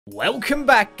Welcome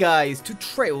back, guys, to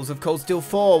Trails of Cold Steel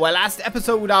 4, where last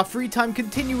episode our free time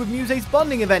continued with Muse's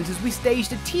bonding event as we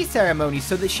staged a tea ceremony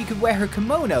so that she could wear her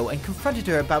kimono and confronted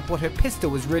her about what her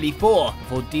pistol was really for,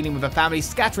 before dealing with her family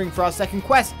scattering for our second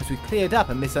quest as we cleared up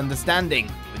a misunderstanding.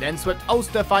 We then swept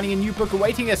Ulster, finding a new book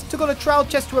awaiting us, took on a trial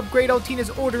chest to upgrade Altina's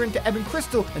order into Ebon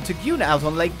Crystal, and took Yuna out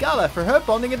on Lake Gala for her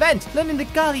bonding event, learning that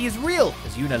Gali is real,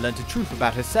 as Yuna learned the truth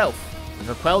about herself. With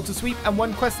Raquel to sweep and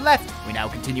one quest left, we now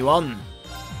continue on.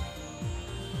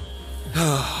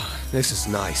 This is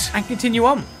nice. And continue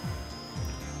on.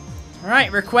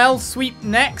 Alright, Raquel sweep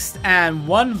next, and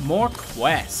one more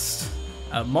quest.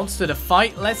 A monster to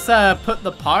fight. Let's put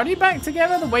the party back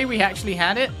together the way we actually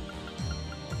had it.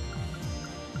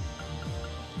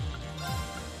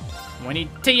 We need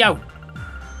Tio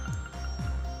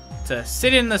to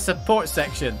sit in the support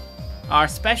section. Our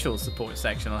special support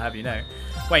section, I'll have you know.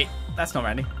 Wait, that's not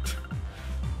Randy.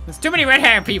 There's too many red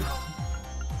hair people.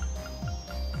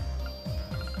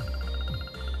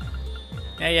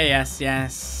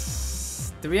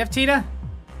 Yes. Do we have Tita?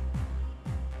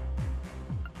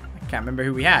 I can't remember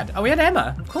who we had. Oh, we had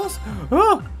Emma, of course.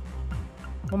 Oh!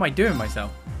 What am I doing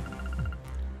myself?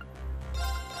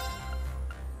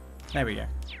 There we go.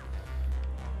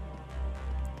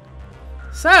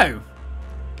 So,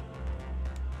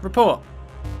 report.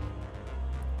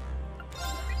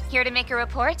 Here to make a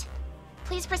report?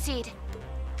 Please proceed.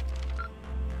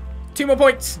 2 more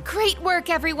points. Great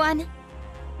work, everyone.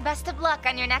 Best of luck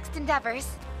on your next endeavors.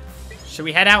 Should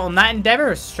we head out on that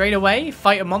endeavor straight away?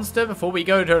 Fight a monster before we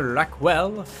go to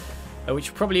Raquel? Which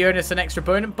will probably earn us an extra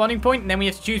bonding point, and then we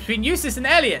have to choose between Jusis and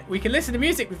Elliot. We can listen to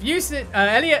music with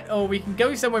Elliot, or we can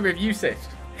go somewhere with Jusis.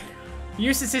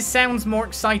 Jusis sounds more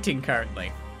exciting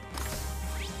currently.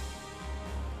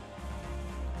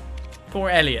 Poor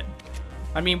Elliot.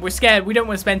 I mean, we're scared. We don't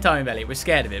want to spend time with Elliot. We're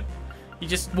scared of him. He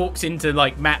just walks into,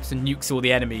 like, maps and nukes all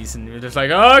the enemies, and we're just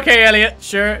like, oh, okay, Elliot,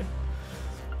 sure.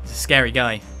 He's a scary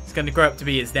guy. He's going to grow up to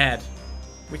be his dad.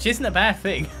 Which isn't a bad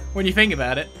thing, when you think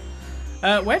about it.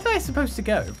 Where am I supposed to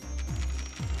go?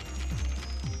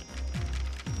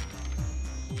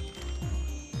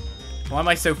 Why am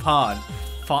I so hard?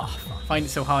 I find it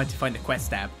so hard to find the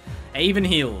quest tab. Avon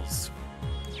Hills.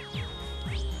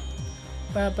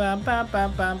 Ba ba ba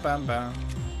ba ba ba ba.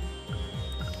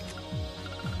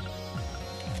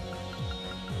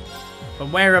 But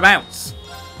whereabouts?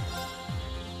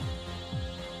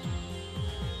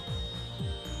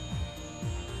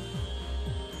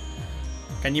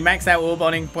 Can you max out all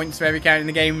bonding points for every character in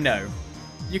the game? No.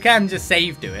 You can just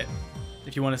save to it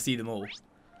if you want to see them all.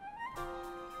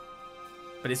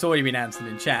 But it's already been answered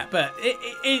in chat. But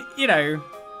it you know,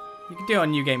 you can do it on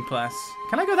New Game Plus.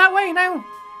 Can I go that way now?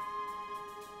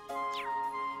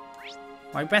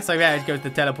 My best idea is go to the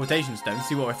teleportation stone,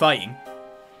 see what we're fighting.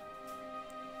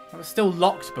 I was still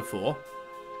locked before.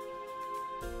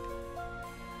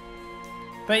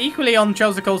 But equally on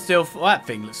Trails of Cold Steel 4... Oh, that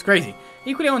thing looks crazy.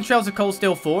 Equally on Trails of Cold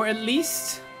Steel 4, at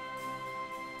least...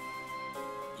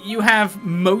 You have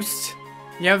most...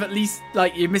 You have at least,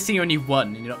 like, you're missing only one.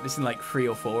 And you're not missing, like, 3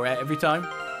 or 4 every time.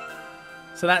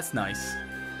 So that's nice.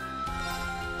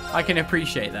 I can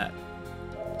appreciate that.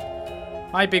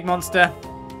 Hi, big monster.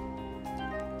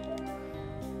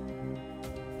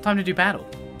 Time to do battle.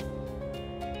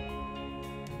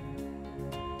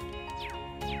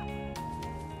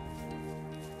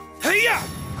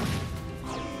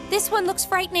 This one looks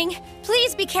frightening.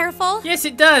 Please be careful. Yes,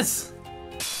 it does.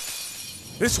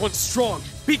 This one's strong.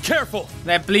 Be careful.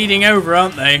 They're bleeding over,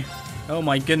 aren't they? Oh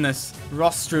my goodness.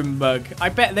 Rostrum bug. I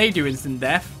bet they do instant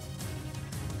death.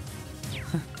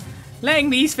 Letting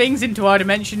these things into our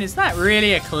dimension, is that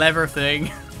really a clever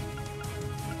thing?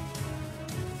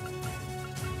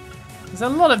 There's a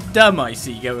lot of dumb I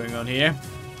see going on here.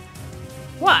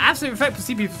 What? Absolute effect for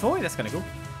CP4? That's kind of cool.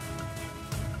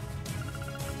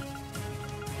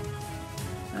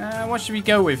 What should we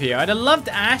go with here? I'd have loved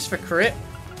Ash for crit.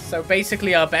 So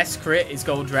basically our best crit is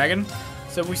Gold Dragon.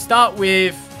 So we start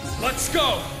with... Let's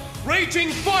go! Raging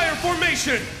fire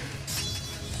formation!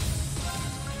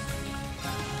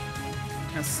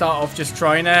 Let's start off just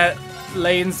trying to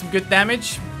lay in some good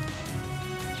damage.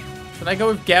 Should I go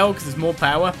with Gel because there's more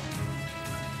power?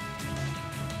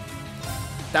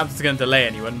 Doubt it's going to delay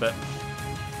anyone, but...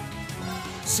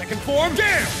 Second form,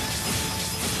 down!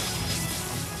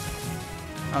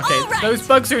 Okay, right. Those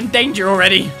bugs are in danger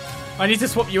already. I need to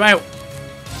swap you out.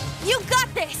 You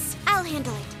got this. I'll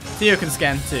handle it. Theo can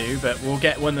scan too, but we'll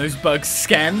get one of those bugs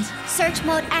scanned. Search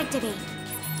mode activate.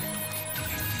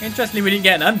 Interestingly, we didn't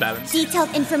get an unbalance.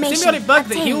 Detailed information. Symbiotic bug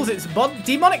obtained. that heals its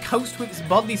demonic host with its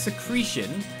bodily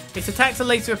secretion. Its attacks are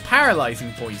later with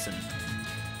paralyzing poison.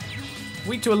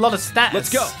 Weak to a lot of status. Let's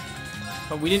go.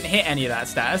 But we didn't hit any of that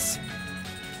status.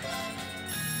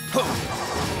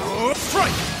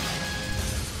 Strike!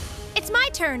 It's my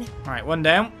turn. Alright, one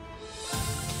down.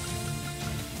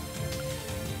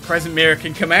 Crescent Mirror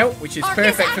can come out, which is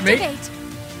Arcus perfect for me. activate.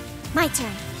 My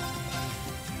turn.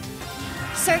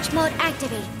 Search mode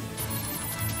activate.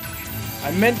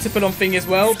 I meant to put on Thing as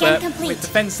well, Scan but complete. with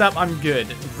defense up, I'm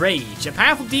good. Rage. A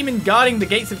powerful demon guarding the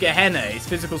gates of Gehenna. His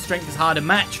physical strength is hard to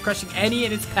match, crushing any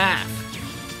in its path.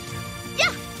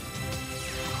 Yeah.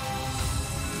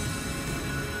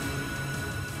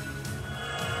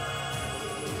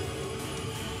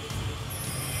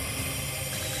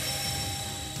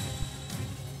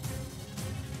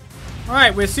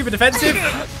 Alright, we're super defensive.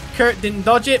 Kurt didn't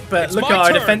dodge it, but It's look my at our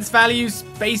turn. defense values.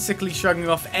 Basically shrugging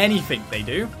off anything they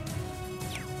do.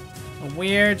 And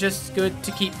we're just good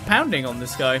to keep pounding on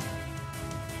this guy.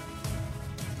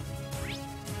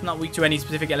 Not weak to any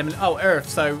specific element. Oh, Earth.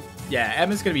 So, yeah,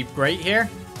 Emma's going to be great here.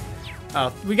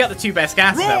 Oh, we got the two best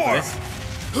casters out for this.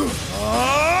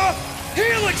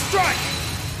 Healing strike!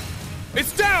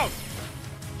 It's down!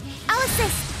 I'll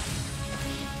assist.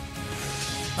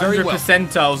 Very 100 well.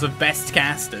 percentiles of best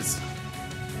casters.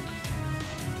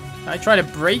 I try to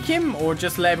break him, or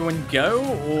just let everyone go,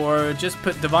 or just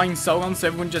put Divine Soul on so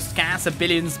everyone just casts a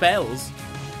billion spells.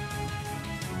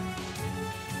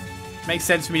 Makes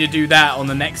sense for me to do that on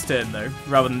the next turn, though,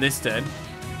 rather than this turn.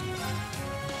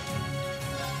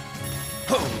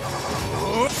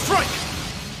 Strike!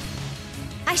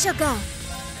 I shall go.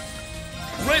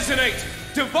 Resonate!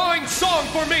 Divine Song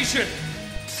Formation!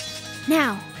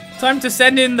 Now. Time to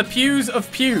send in the pews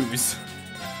of pews.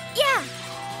 Yeah.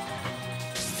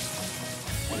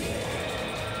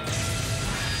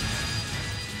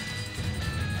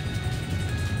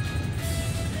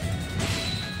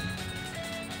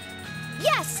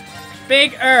 Yes.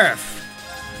 Big Earth.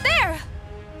 There.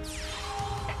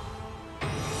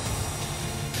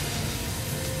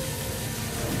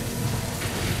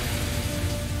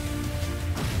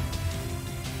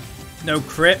 No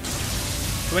crit.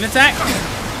 Twin attack.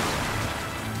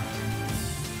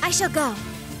 I shall go.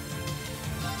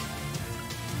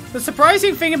 The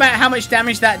surprising thing about how much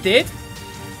damage that did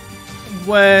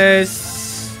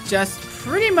was just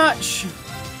pretty much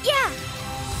Yeah.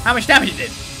 how much damage it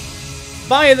did.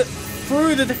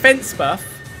 Through the defense buff.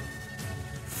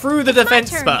 Through the defense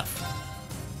turn. buff.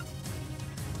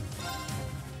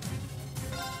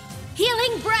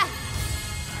 Healing breath.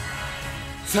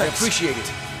 I appreciate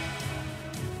it.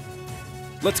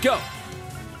 Let's go.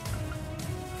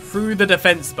 Through the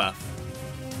defense buff.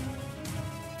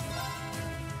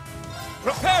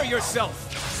 Prepare yourself.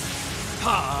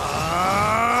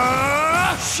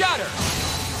 Shatter.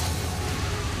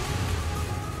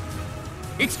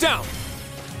 It's down.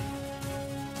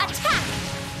 Attack.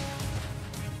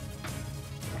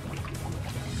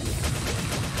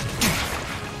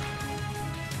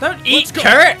 Don't eat, Let's go.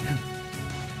 Kurt!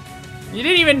 You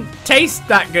didn't even taste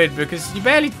that good because you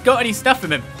barely got any stuff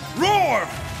from him. Roar!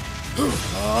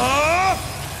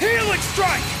 Healing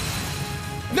strike!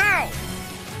 Now!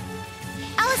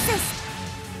 I'll assist.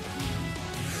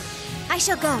 I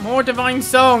shall go. More Divine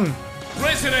Song.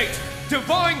 Resonate!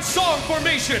 Divine Song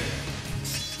Formation!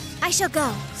 I shall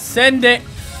go. Send it.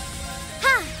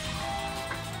 Ha!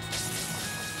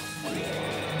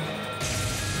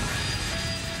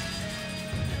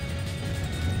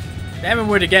 If Emma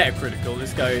were to get a critical,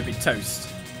 this guy would be toast.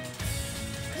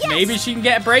 Yes. Maybe she can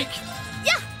get a break.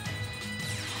 Yeah.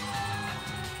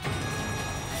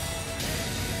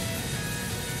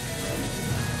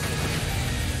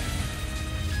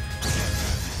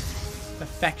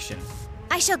 Perfection.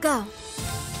 I shall go.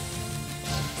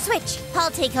 Switch.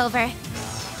 I'll take over.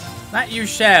 That you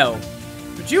shall.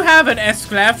 Would you have an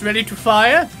S-Craft ready to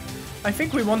fire? I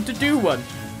think we want to do one.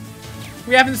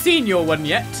 We haven't seen your one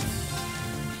yet.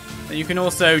 And you can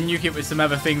also nuke it with some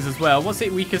other things as well. What's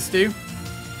it weakest do?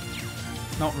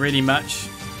 Not really much.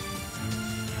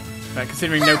 But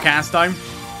considering no cast time.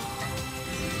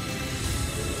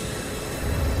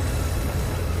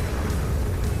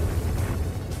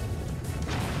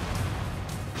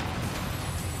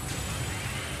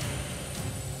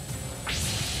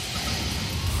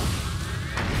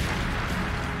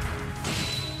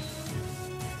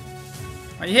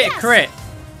 Oh, you hit a crit.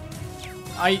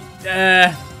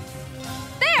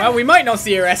 Well, we might not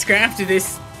see her S-Craft if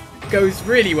this goes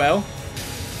really well.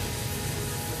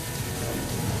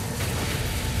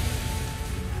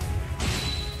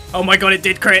 Oh my god, it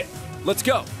did crit. Let's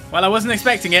go. Well, I wasn't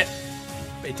expecting it,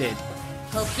 but it did.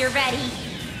 Hope you're ready.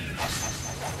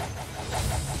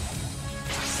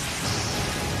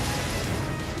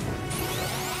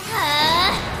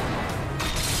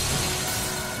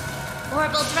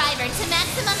 Orbital driver to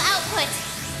maximum output.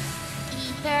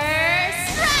 Ether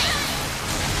strike!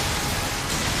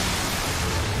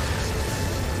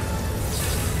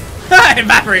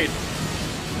 Evaporate!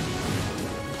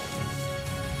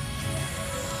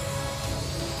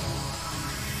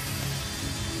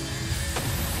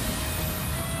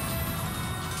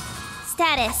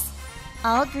 Status.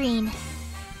 All green.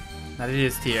 That it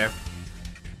is, Tio.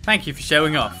 Thank you for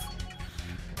showing off.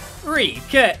 Ree,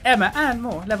 Kurt, Emma, and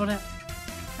more leveled up.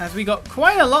 As we got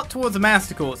quite a lot towards the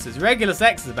Master Courses. Regulus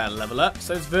X is about to level up,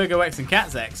 so is Virgo X and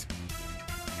Cat's X.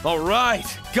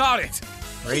 Alright, got it!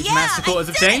 Rage Master Quarters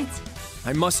obtained.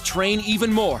 I must train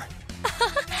even more.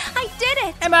 I did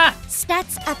it! Emma!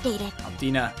 Stats updated.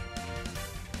 Altina.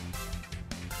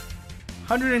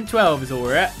 112 is all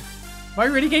we're at. Have I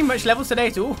really gained much levels today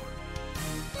at all?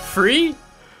 3?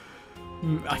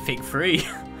 I think 3.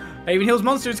 Avon Hills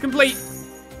monster is complete.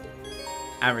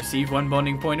 And received 1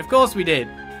 bonding point. Of course we did.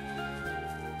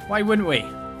 Why wouldn't we?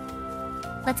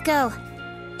 Let's go.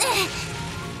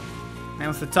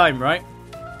 Now's the time, right?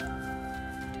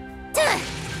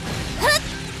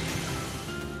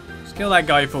 Just kill that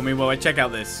guy for me while I check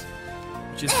out this.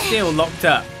 Which is still locked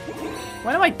up.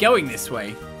 Why am I going this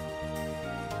way?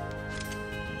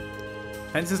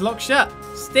 Fence is locked shut.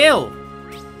 Still.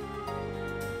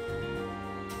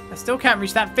 I still can't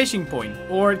reach that fishing point.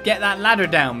 Or get that ladder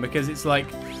down because it's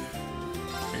like...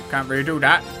 You can't really do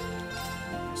that.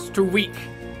 It's too weak.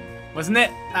 Wasn't it?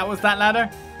 That was that ladder?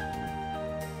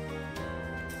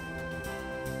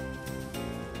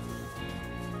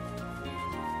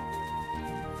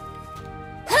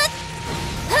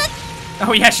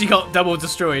 Oh, he actually got double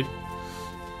destroyed.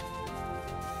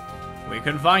 We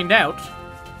can find out.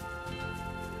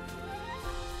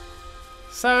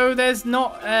 So there's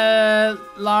not a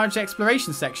large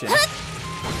exploration section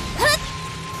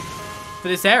for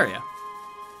this area.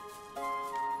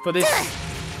 For this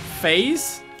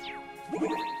phase.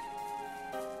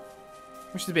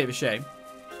 Which is a bit of a shame.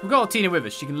 We've got Altina with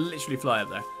us. She can literally fly up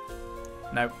there.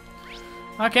 Nope.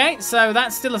 Okay, so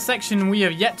that's still a section we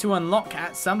have yet to unlock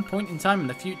at some point in time in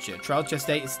the future. Trial Chest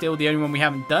 8 is still the only one we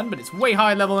haven't done, but it's way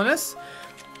higher level than us.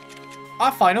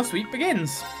 Our final sweep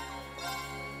begins.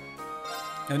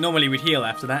 Now, normally we'd heal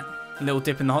after that. A little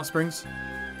dip in the hot springs.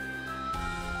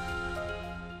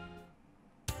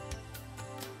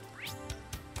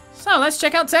 So, let's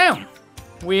check out town.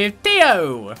 With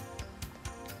Theo.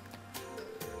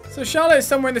 So, Charlotte is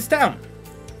somewhere in this town.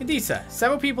 Indeed, sir.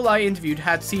 Several people I interviewed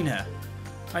had seen her.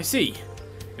 I see.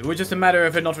 If it were just a matter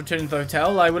of her not returning to the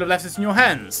hotel, I would have left this in your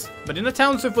hands. But in a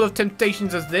town so full of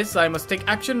temptations as this, I must take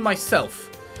action myself.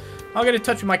 I'll get in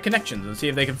touch with my connections and see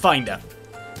if they can find her.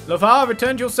 Lofar,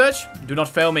 return to your search. Do not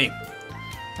fail me.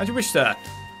 As you wish, sir.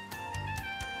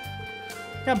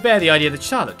 I can't bear the idea that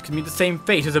Charlotte could meet the same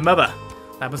fate as her mother.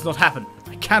 That must not happen.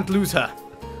 I can't lose her.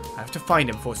 I have to find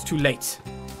him before it's too late.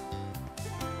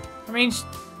 I mean,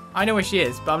 I know where she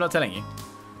is, but I'm not telling you.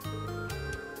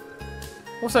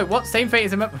 Also, what? Same fate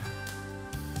as her mother?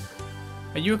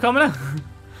 Are you a commoner?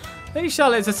 Lady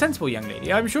Charlotte is a sensible young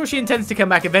lady. I'm sure she intends to come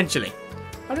back eventually.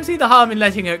 I don't see the harm in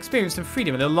letting her experience some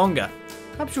freedom a little longer.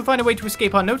 Perhaps she'll find a way to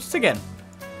escape our notice again.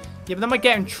 Yeah, but that might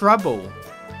get in trouble.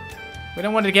 We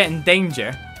don't want her to get in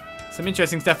danger. Some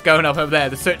interesting stuff going up over there.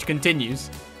 The search continues.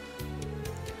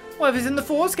 What if it's in the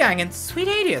Force Gang and Sweet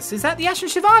Alias? Is that the Ashen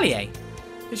Chevalier?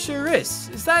 It sure is.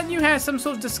 Is that new hair some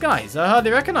sort of disguise? I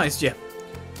hardly recognized you.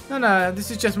 No,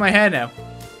 this is just my hair now.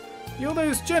 You're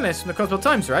those journalists from the Crossbell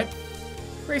Times, right?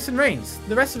 Grace and Rains.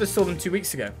 The rest of us saw them 2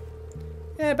 weeks ago.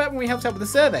 Yeah, back when we helped out with the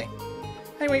survey.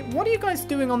 Anyway, what are you guys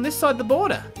doing on this side of the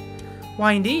border?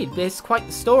 Why indeed, it's quite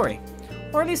the story.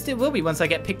 Or at least it will be once I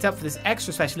get picked up for this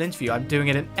extra special interview I'm doing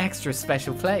at an extra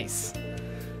special place.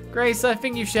 Grace, I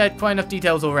think you've shared quite enough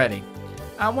details already.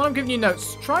 While I'm giving you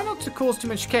notes, try not to cause too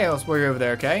much chaos while you're over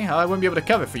there, okay? I won't be able to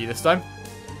cover for you this time.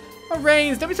 Oh,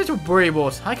 Rains, don't be such a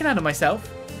worrywart. I can handle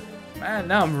myself. Man,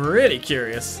 now I'm really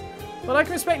curious. But I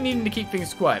can respect needing to keep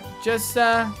things quiet. Just,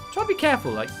 try to be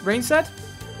careful, like Rain said.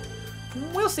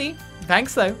 We'll see.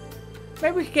 Thanks, though.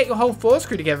 Maybe we could get your whole Force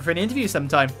crew together for an interview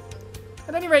sometime.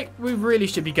 At any rate, we really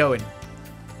should be going.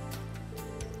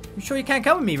 You sure you can't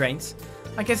come with me, Rains?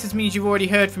 I guess this means you've already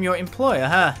heard from your employer,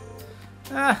 huh?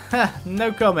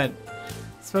 No comment.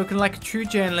 Spoken like a true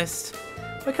journalist.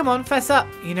 But come on, fess up.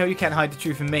 You know you can't hide the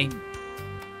truth from me.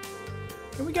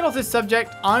 Can we get off this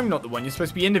subject? I'm not the one you're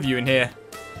supposed to be interviewing here.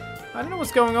 I don't know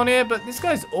what's going on here, but this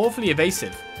guy's awfully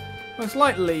evasive. Most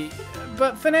likely.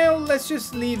 But for now, let's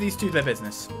just leave these two to their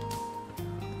business.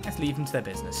 Let's leave them to their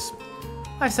business.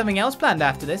 I have something else planned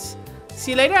after this.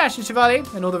 See you later, Ashen Chevalier,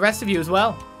 and all the rest of you as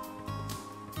well.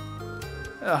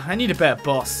 Ugh, I need a better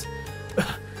boss.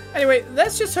 Anyway,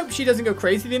 let's just hope she doesn't go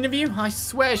crazy in the interview. I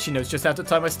swear she knows just how to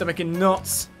tie my stomach in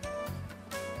knots.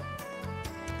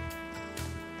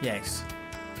 Yes.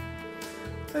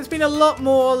 There's been a lot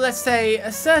more, let's say,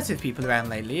 assertive people around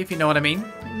lately, if you know what I mean.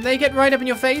 They get right up in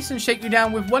your face and shake you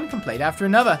down with one complaint after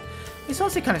another. It's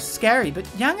also kind of scary, but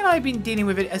Yang and I have been dealing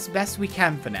with it as best we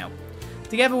can for now.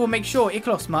 Together we'll make sure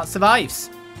Smart survives.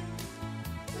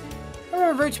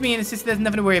 Aurora wrote to me and insisted there's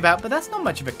nothing to worry about, but that's not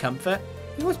much of a comfort.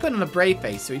 He was putting on a brave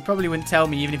face, so he probably wouldn't tell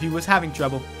me even if he was having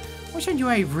trouble. I wish I knew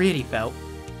how he really felt.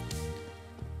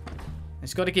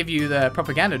 It's got to give you the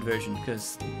propaganda version,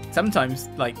 because sometimes,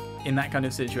 like, in that kind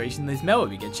of situation, this mail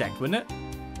would get checked, wouldn't it?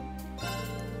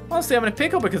 Honestly, I'm in a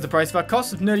pickle because the price of our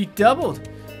costs have nearly doubled.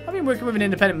 I've been working with an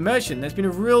independent merchant. There's been a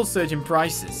real surge in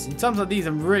prices. In times like these,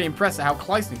 I'm really impressed at how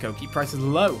Class VII keep prices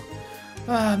low.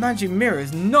 Managing Mirror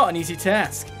is not an easy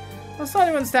task. I'm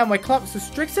starting to understand why Clark was so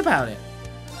strict about it.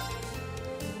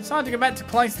 It's hard to go back to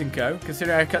Class VII,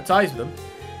 considering I cut ties with them.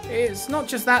 It's not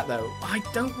just that, though. I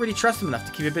don't really trust them enough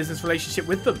to keep a business relationship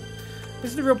with them.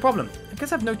 This is the real problem. I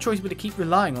guess I have no choice but to keep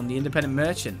relying on the independent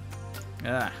merchant.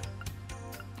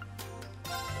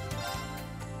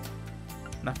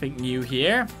 Nothing new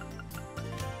here.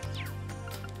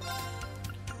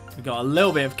 We got a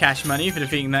little bit of cash money for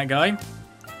defeating that guy.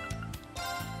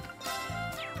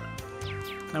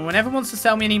 No one ever wants to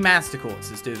sell me any master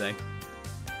quartzes, do they?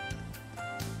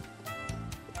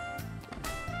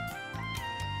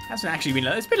 Hasn't actually been.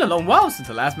 It's been a long while since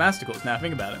the last master quartz. Now I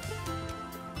think about it.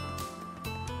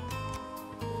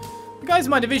 The guys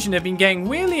in my division have been getting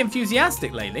weirdly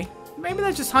enthusiastic lately. Maybe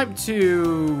they're just hyped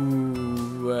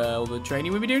to all the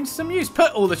training we've been doing to some use.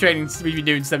 Put all the training we've been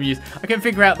doing to some use. I couldn't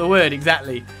figure out the word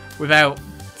exactly without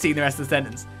seeing the rest of the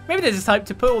sentence. Maybe they're just hyped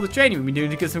to put all the training we've been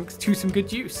doing to some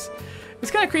good use. It's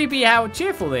kind of creepy how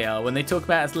cheerful they are when they talk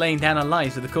about us laying down our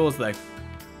lives for the cause, though.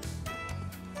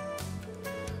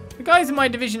 The guys in my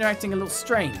division are acting a little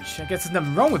strange. I guess there's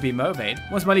nothing wrong with being motivated.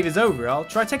 Once my leave is over, I'll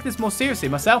try to take this more seriously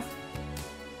myself.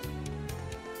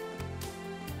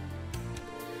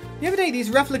 The other day, these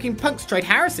rough-looking punks tried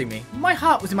harassing me. My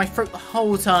heart was in my throat the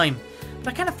whole time.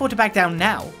 But I can't afford to back down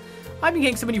now. I've been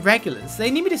getting so many regulars.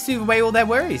 They need me to soothe away all their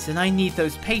worries, and I need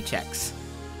those paychecks.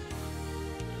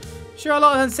 Sure, a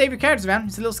lot of unsavory characters around.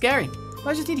 It's a little scary. But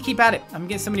I just need to keep at it. I'm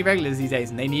getting so many regulars these days,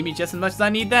 and they need me just as much as I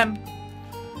need them.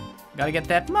 Gotta get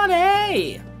that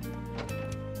money!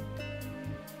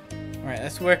 Alright,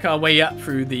 let's work our way up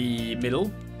through the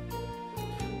middle.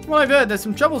 Well, I've heard there's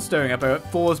some trouble stirring up at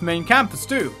 4's main campus,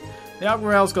 too. The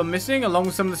Quadrilogy's gone missing, along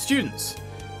with some of the students.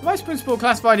 The Vice Principal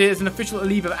classified it as an official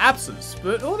leave of absence,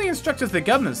 but all the instructors the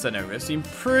government sent over seem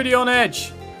pretty on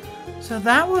edge. So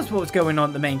that was what was going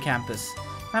on at the main campus.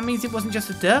 That means it wasn't just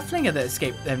a Durflinger that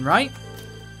escaped then, right?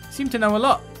 Seem to know a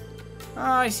lot.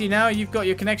 Ah, I see now. You've got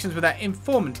your connections with that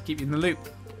informant to keep you in the loop.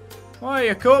 Why,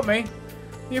 you caught me.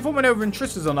 The informant over in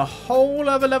Trista's on a whole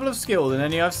other level of skill than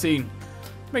any I've seen.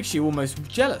 Makes you almost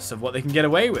jealous of what they can get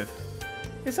away with.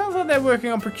 It sounds like they're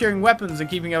working on procuring weapons and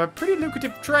keeping up a pretty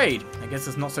lucrative trade. I guess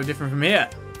it's not so different from here.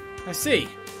 I see.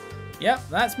 Yep,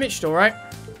 that's Mitched, alright.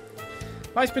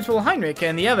 Vice Principal Heinrich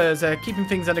and the others are keeping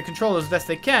things under control as best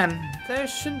they can. There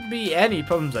shouldn't be any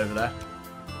problems over there.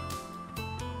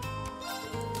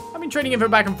 I've been trading info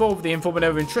back and forth with the informant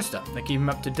over in Trista. They keep him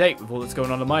up to date with all that's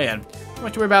going on my end. Not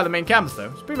much to worry about the main campus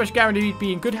though. It's pretty much guaranteed to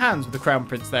be in good hands with the Crown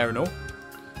Prince there and all.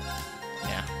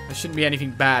 Yeah, there shouldn't be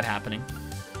anything bad happening.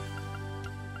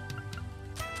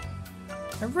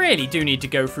 I really do need to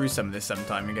go through some of this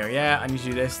sometime and go, yeah, I need to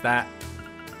do this, that.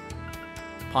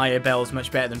 Pyre Bell's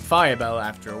much better than Fire Bell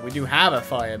after all. We do have a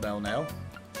Fire Bell now.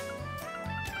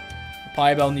 The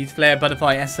Pyre Bell needs Flare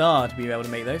Butterfly SR to be able to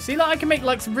make those. See, like, I can make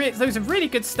like those are really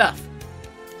good stuff.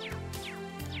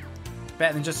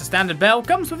 Better than just a standard bell.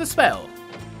 Comes with a spell.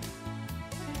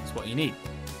 That's what you need.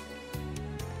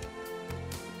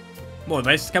 More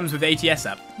than most, comes with ATS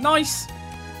up. Nice.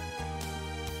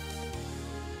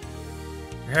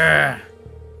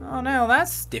 Oh, now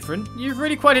that's different. You've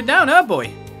really quieted down, huh,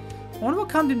 boy? I wonder what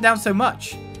calmed him down so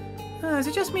much. Is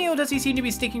it just me, or does he seem to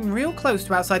be sticking real close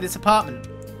to outside this apartment?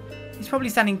 He's probably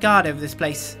standing guard over this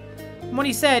place. From what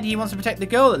he said, he wants to protect the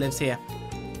girl that lives here.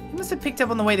 He must have picked up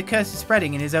on the way the curse is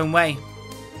spreading in his own way.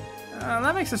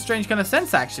 That makes a strange kind of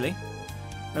sense, actually.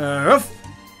 Well,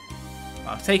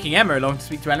 taking Emma along to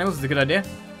speak to animals is a good idea.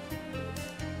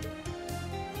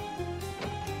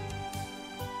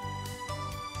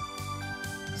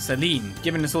 Celine,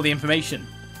 giving us all the information.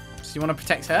 So you want to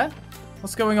protect her?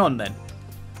 What's going on then?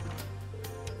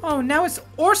 Oh, now it's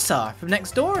Orsar from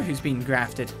next door who's been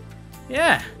grafted.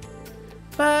 Yeah.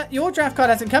 But your draft card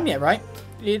hasn't come yet, right?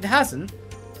 It hasn't.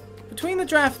 Between the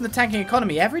draft and the tanking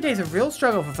economy, every day is a real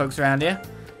struggle for folks around here.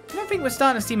 You don't think we're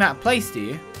starting to seem out of place, do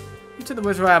you? You took the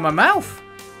words right out of my mouth.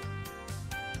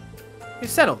 You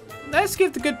settle. Let's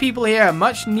give the good people here a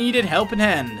much needed helping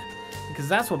hand. Because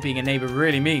that's what being a neighbor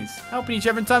really means. Helping each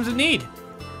other in times of need.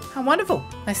 How wonderful.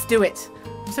 Let's do it.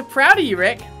 I'm so proud of you,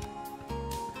 Rick.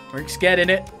 Rick's getting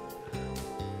it.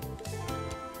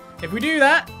 If we do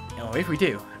that, or if we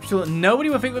do, I'm sure that nobody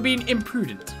will think we're being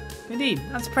imprudent. Indeed,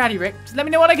 I'm so proud of you, Rick. Just let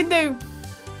me know what I can do.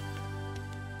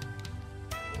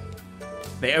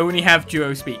 They only have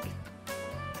duo speak.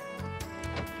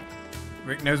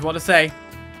 Rick knows what to say.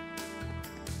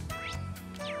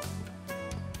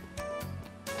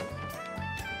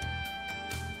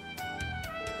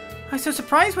 I was so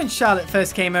surprised when Charlotte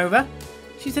first came over.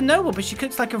 She's a noble, but she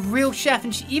cooks like a real chef,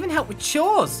 and she even helped with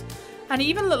chores. And it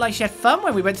even looked like she had fun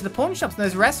when we went to the pawn shops and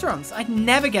those restaurants. I'd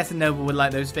never guess a noble would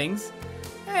like those things.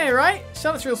 Hey, right?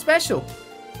 Charlotte's real special.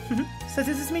 So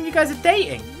does this mean you guys are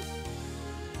dating?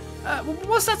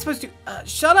 What's that supposed to...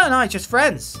 Charlotte and I are just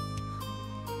friends.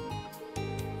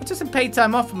 I took some paid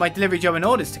time off from my delivery job and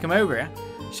orders to come over here.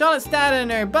 Charlotte's dad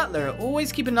and her butler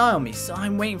always keep an eye on me, so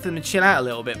I'm waiting for them to chill out a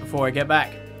little bit before I get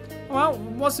back. Well,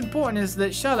 what's important is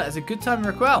that Charlotte has a good time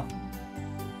with Raquel.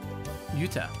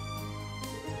 Yuta.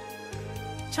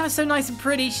 Charlotte's so nice and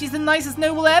pretty. She's the nicest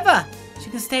noble ever. She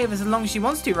can stay with us as long as she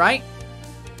wants to, right?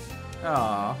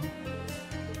 Aww.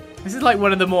 This is like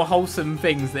one of the more wholesome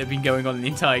things that have been going on in the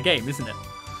entire game, isn't it?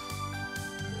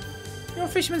 Your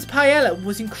fisherman's paella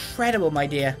was incredible, my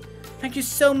dear. Thank you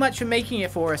so much for making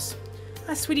it for us.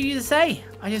 That's sweet of you to say.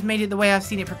 I just made it the way I've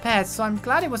seen it prepared, so I'm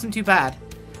glad it wasn't too bad.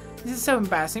 This is so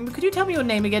embarrassing, but could you tell me your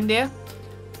name again, dear?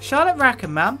 Charlotte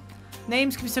Rackham, ma'am.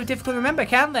 Names can be so difficult to remember,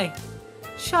 can't they?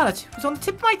 Charlotte, it was on the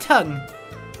tip of my tongue.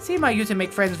 Seeing my Yuta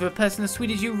make friends with a person as sweet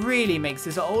as you really makes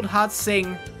this old heart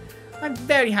sing. I'm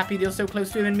very happy that you're so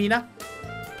close to him and Mina.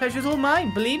 Pleasure's all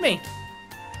mine, believe me.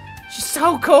 She's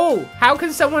so cool. How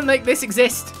can someone like this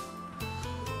exist?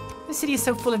 This city is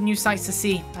so full of new sights to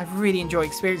see. I've really enjoyed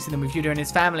experiencing them with Yuta and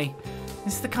his family.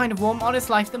 This is the kind of warm,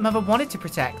 honest life that Mother wanted to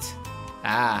protect.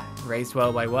 Ah, raised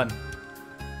well by one.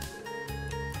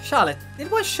 Charlotte. It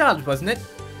was Charlotte, wasn't it?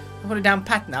 I've got it down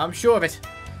pat now, I'm sure of it.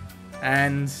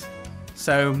 And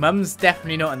so Mum's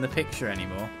definitely not in the picture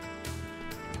anymore.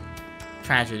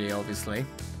 Tragedy, obviously.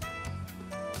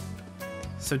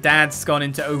 So Dad's gone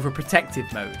into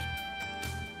overprotective mode.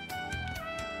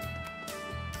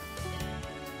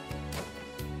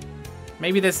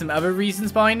 Maybe there's some other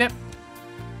reasons behind it.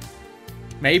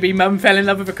 Maybe Mum fell in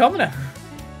love with a commoner.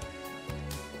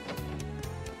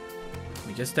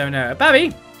 We just don't know.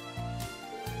 Babby!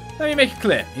 Let me make it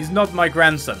clear. He's not my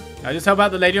grandson. I just help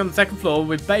out the lady on the second floor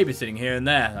with babysitting here and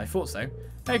there. I thought so.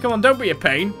 Hey, come on, don't be a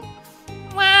pain.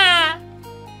 Wah!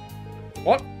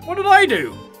 What? What did I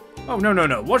do? Oh,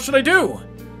 no. What should I do?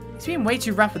 He's being way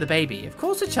too rough with the baby. Of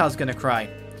course the child's gonna cry.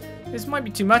 This might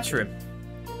be too much for him.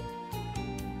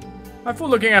 I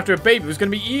thought looking after a baby was gonna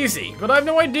be easy, but I have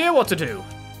no idea what to do.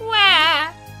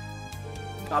 Wah!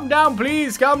 Calm down,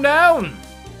 please. Calm down.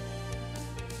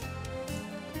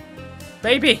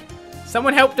 Baby!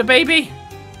 Someone help the baby!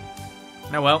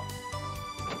 Oh well.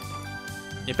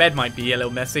 Your bed might be a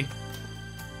little messy.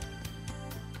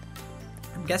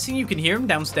 I'm guessing you can hear him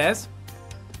downstairs.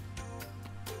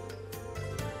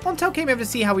 Montel came over to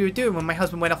see how we were doing when my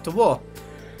husband went off to war.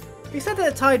 He said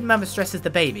that a tired mother stresses the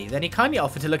baby, then he kindly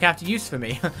offered to look after Jusis for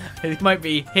me. It might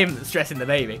be him that's stressing the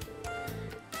baby.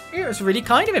 It was really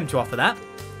kind of him to offer that.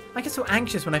 I get so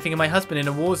anxious when I think of my husband in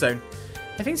a war zone.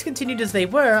 If things continued as they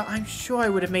were, I'm sure I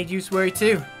would have made Jusis worry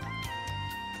too.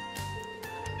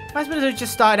 My husband has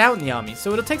just started out in the army,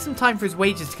 so it'll take some time for his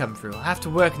wages to come through. I'll have to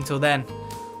work until then.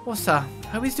 Orsa, I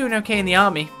hope he's doing okay in the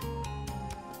army.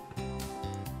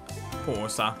 Poor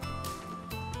Orsa.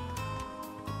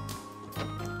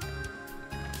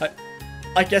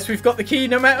 I guess we've got the key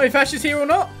no matter if Ash is here or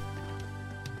not.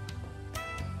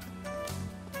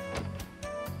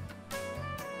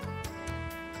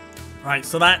 Right,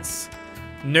 so that's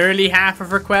nearly half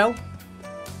of Raquel.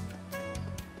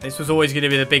 This was always going to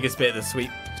be the biggest bit of the sweep.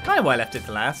 It's kind of why I left it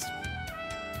to last.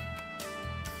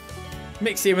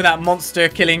 Mix it in with that monster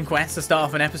killing quest to start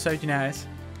off an episode, you know how it is.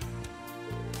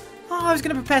 Oh, I was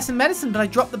going to prepare some medicine, but I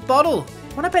dropped the bottle.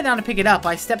 When I bent down to pick it up,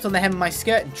 I stepped on the hem of my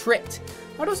skirt and tripped.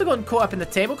 I'd also gotten caught up in the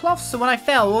tablecloth, so when I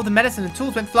fell, all the medicine and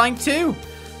tools went flying too.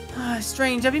 Ah,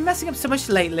 strange, I've been messing up so much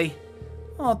lately.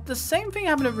 Oh, the same thing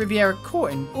happened at Riviera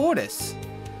Court in Ordis.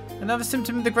 Another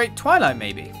symptom of the Great Twilight,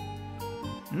 maybe.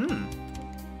 I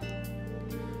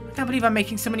can't believe I'm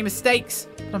making so many mistakes.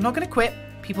 But I'm not going to quit.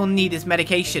 People need this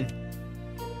medication.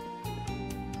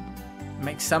 It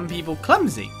makes some people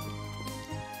clumsy.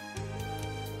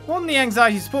 We're on the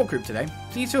anxiety support group today.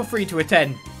 Please feel free to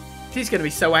attend. She's going to be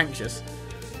so anxious.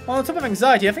 Well, on top of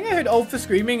anxiety, I think I heard Ulfa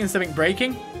screaming and something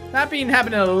breaking. That been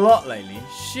happening a lot lately.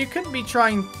 She couldn't be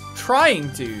trying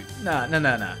to.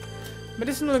 No.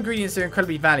 Medicinal ingredients are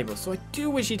incredibly valuable, so I do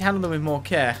wish he'd handle them with more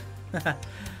care.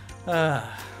 That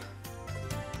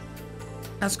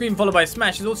scream followed by a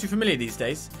smash is all too familiar these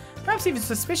days. Perhaps even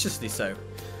suspiciously so.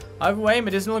 Either way,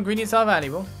 medicinal ingredients are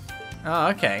valuable. Oh,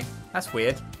 okay. That's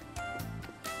weird.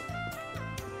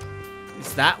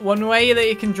 Is that one way that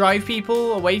you can drive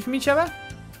people away from each other?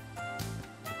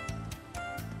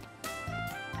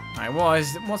 Alright,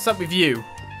 what's up with you?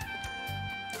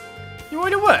 You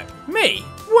want to work? Me?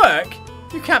 Work?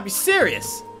 You can't be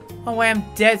serious. Oh, I am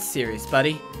dead serious,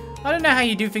 buddy. I don't know how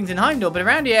you do things in Heimdall, but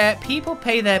around here, people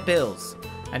pay their bills.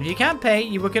 And if you can't pay,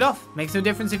 you work it off. Makes no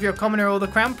difference if you're a commoner or the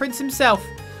Crown Prince himself.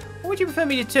 Or would you prefer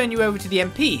me to turn you over to the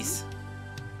MPs?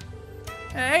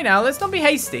 Hey now, let's not be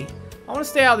hasty. I want to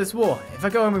stay out of this war. If I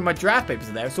go home with my draft papers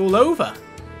there, it's all over.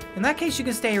 In that case, you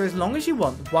can stay here as long as you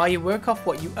want while you work off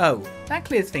what you owe. That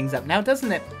clears things up now,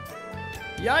 doesn't it?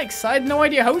 Yikes, I had no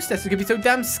idea hostess could be so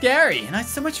damn scary. And I had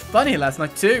so much fun here last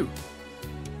night too.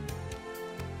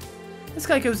 This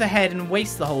guy goes ahead and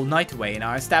wastes the whole night away in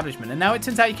our establishment, and now it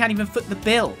turns out he can't even foot the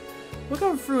bill. We're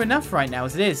going through enough right now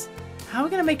as it is. How are we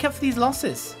going to make up for these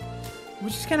losses? We're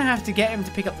just going to have to get him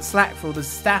to pick up the slack for all the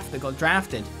staff that got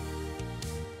drafted.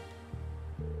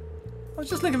 I was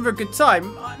just looking for a good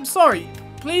time. I'm sorry.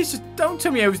 Please just don't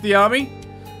turn me over to the army.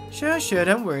 Sure,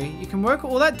 don't worry. You can work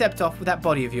all that depth off with that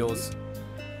body of yours.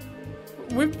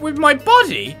 With my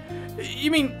body?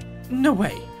 You mean, no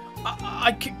way.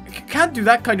 I can't do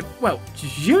that kind of, well,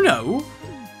 you know.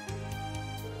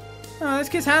 Oh, this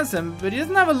kid's handsome, but he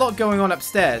doesn't have a lot going on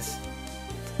upstairs.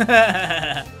 What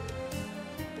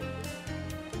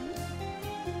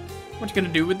you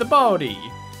gonna do with the body?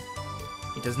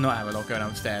 He does not have a lot going on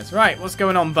upstairs. Right, what's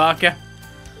going on, Barker?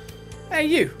 Hey,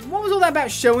 you. What was all that about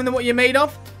showing them what you're made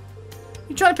of?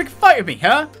 You trying to pick a fight with me,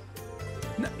 huh?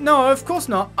 No, of course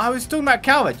not. I was talking about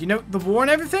Calvert. You know, the war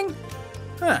and everything?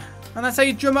 Huh. And that's how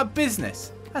you drum up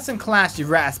business. That's some class, you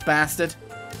rat-ass bastard.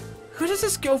 Who does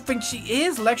this girl think she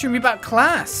is, lecturing me about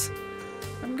class?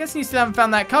 I'm guessing you still haven't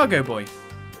found that cargo boy.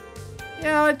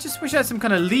 Yeah, I just wish I had some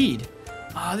kind of lead.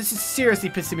 Oh, this is seriously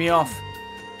pissing me off.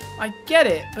 I get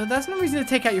it, but that's no reason to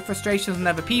take out your frustrations on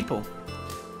other people.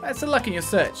 Best of luck in your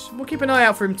search. We'll keep an eye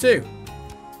out for him too.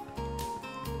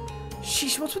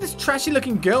 Sheesh, what's with this trashy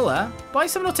looking girl, huh? Buy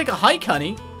someone or take a hike,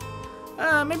 honey?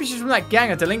 Maybe she's from that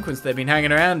gang of delinquents that have been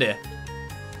hanging around here.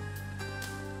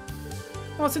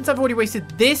 Well, since I've already wasted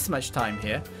this much time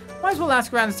here, might as well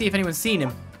ask around and see if anyone's seen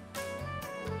him.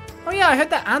 Oh yeah, I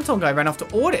heard that Anton guy ran off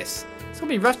to Ordis. It's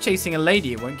gonna be rough chasing a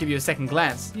lady who won't give you a second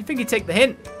glance. You'd think he'd take the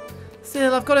hint.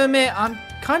 Still, I've got to admit, I'm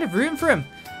kind of rooting for him.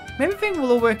 Maybe things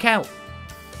will all work out.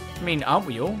 I mean, aren't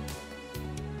we all?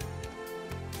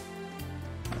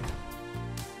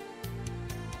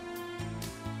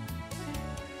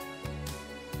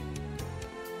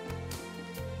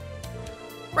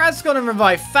 Brad's gonna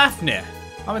revive Fafnir.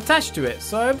 I'm attached to it,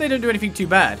 so I hope they don't do anything too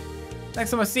bad.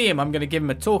 Next time I see him, I'm gonna give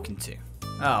him a talking to.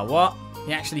 Oh, what?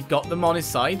 He actually got them on his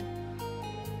side?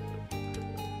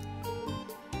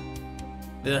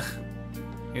 Ugh.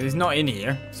 He's not in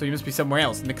here, so he must be somewhere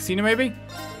else. In the casino, maybe?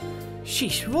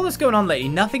 Sheesh, with all this going on lately,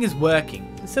 nothing is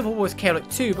working. The Civil War was chaotic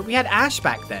too, but we had Ash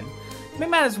back then. To make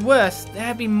matters worse, there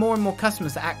have been more and more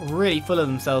customers that act really full of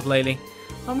themselves lately.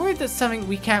 I'm worried that something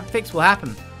we can't fix will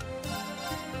happen.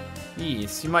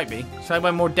 Yes, you might be. Should I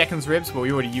buy more Deccan's ribs? Well,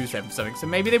 we already used them for something, so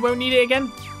maybe they won't need it again?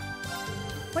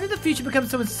 When did the future become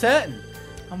so uncertain?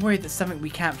 I'm worried that something we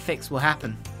can't fix will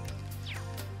happen.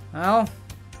 Well,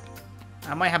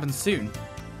 that might happen soon.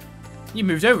 You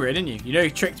moved over it, didn't you? You know you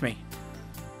tricked me.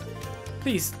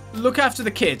 Please, look after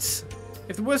the kids.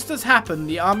 If the worst does happen,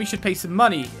 the army should pay some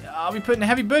money. I'll be putting a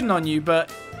heavy burden on you,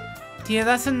 but... Dear,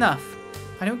 that's enough.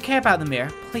 I don't care about the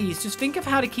mirror. Please, just think of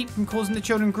how to keep from causing the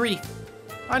children grief.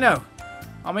 I know.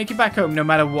 I'll make it back home no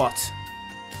matter what.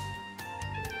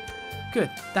 Good.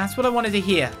 That's what I wanted to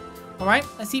hear. Alright,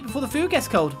 let's eat before the food gets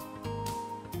cold.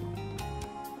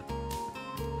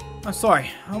 I'm sorry.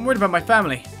 I'm worried about my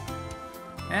family.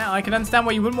 Yeah, I can understand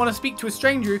why you wouldn't want to speak to a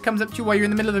stranger who comes up to you while you're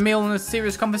in the middle of a meal and a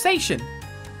serious conversation.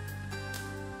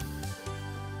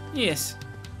 Yes.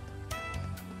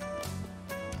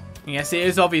 Yes, it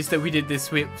is obvious that we did this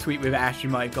sweet with Ash. You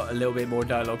might have got a little bit more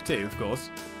dialogue too, of course.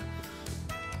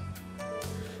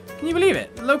 Can you believe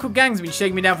it? The local gangs have been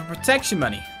shaking me down for protection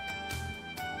money.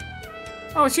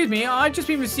 Oh, excuse me. I've just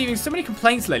been receiving so many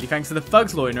complaints lately thanks to the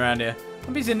thugs lawyering around here.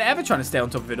 I'm busy than ever trying to stay on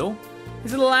top of it all.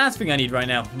 This is the last thing I need right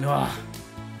now. Ugh.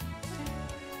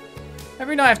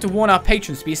 Every night I have to warn our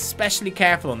patrons to be especially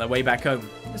careful on their way back home.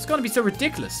 It's got to be so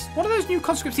ridiculous. What are those new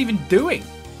conscripts even doing?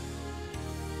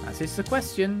 That is the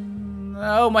question.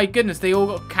 Oh my goodness, they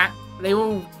all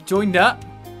joined up.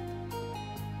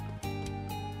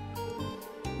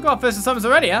 We got our first assignments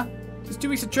already, huh? Just 2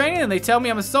 weeks of training and they tell me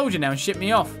I'm a soldier now and ship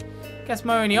me off. Guess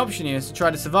my only option here is to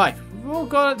try to survive. We've all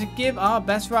got to give our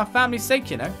best for our family's sake,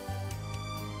 you know.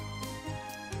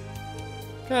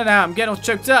 Good now, I'm getting all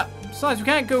choked up. Besides, we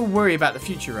can't go worry about the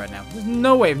future right now. There's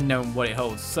no way of knowing what it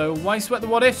holds, so why sweat the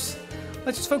what ifs?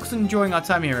 Let's just focus on enjoying our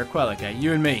time here at Raquel, okay?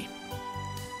 You and me.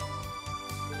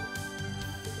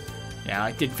 Yeah,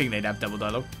 I did think they'd have double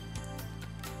dialogue.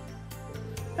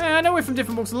 Hey, I know we're from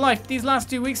different walks of life. These last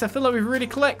 2 weeks, I feel like we've really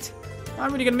clicked.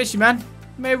 I'm really gonna miss you, man.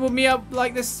 Maybe we'll meet up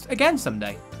like this again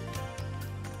someday.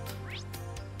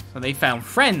 So they found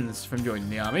friends from joining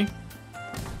the army.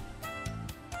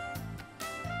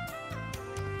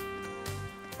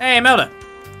 Hey, Melda.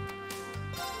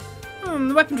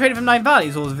 The weapon trader from Nine Valley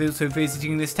is also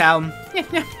visiting this town.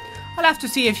 I'll have to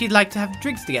see if she'd like to have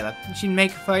drinks together. She'd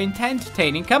make for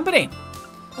entertaining company.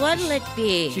 What'll it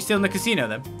be? She's still in the casino,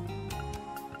 then.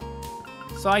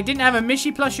 So I didn't have a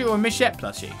Mishy plushie or a Michette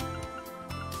plushie.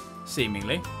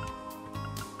 Seemingly.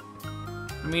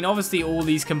 I mean, obviously all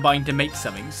these combine to make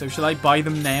something. So shall I buy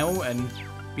them now and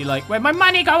be like, where's my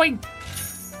money going?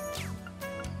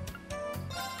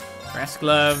 Press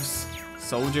gloves,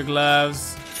 soldier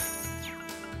gloves,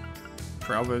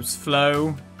 Proverbs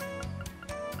flow.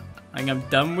 I think I'm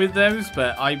done with those,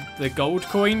 but the gold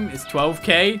coin is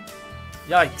 12k.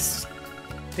 Yikes.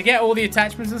 To get all the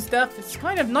attachments and stuff, it's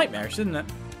kind of nightmarish, isn't it?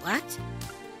 What?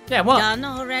 Yeah, what? Done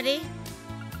already?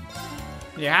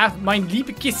 Yeah, mein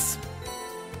liebe Kiss.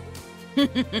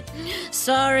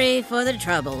 Sorry for the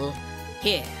trouble.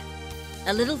 Here,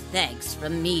 a little thanks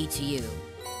from me to you.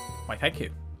 Why, thank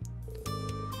you.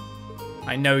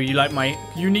 I know you like my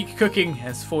unique cooking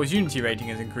as 4's Unity rating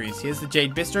has increased. Here's the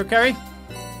Jade Bistro curry.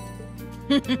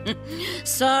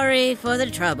 Sorry for the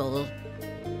trouble.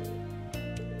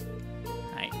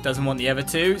 Right, doesn't want the other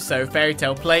two, so fairy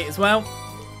tale plate as well.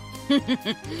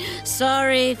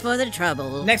 Sorry for the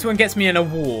trouble. Next one gets me an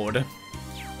award.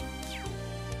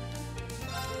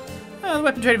 Oh, the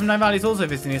weapon trader from Nine Valley is also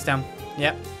visiting this town.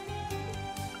 Yep.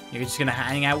 You're just gonna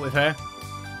hang out with her.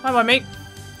 Hi, my mate.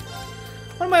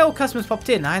 One of my old customers popped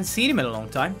in. I hadn't seen him in a long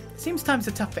time. Seems times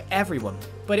are tough for everyone,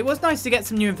 but it was nice to get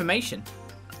some new information.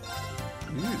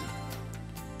 Ooh.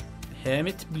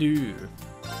 Hermit Blue. Did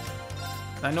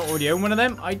I not already own one of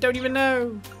them? I don't even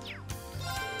know.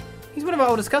 He's one of our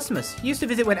oldest customers. He used to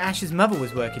visit when Ash's mother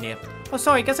was working here. Oh,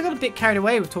 sorry, guess I got a bit carried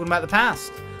away with talking about the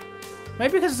past.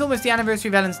 Maybe because it's almost the anniversary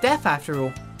of Ellen's death after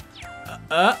all.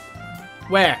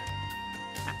 Where?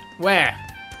 Where?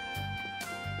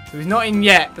 So he's not in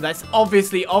yet, but that's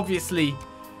obviously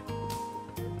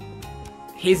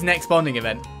his next bonding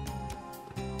event.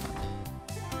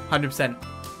 100%.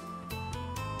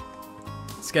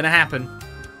 It's gonna happen.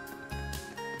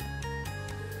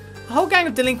 A whole gang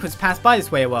of delinquents passed by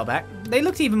this way a while back. They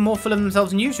looked even more full of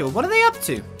themselves than usual. What are they up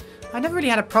to? I never really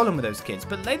had a problem with those kids,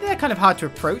 but they're kind of hard to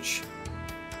approach.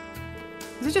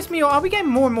 Is it just me, or are we getting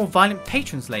more and more violent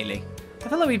patrons lately? I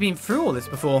feel like we've been through all this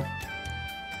before.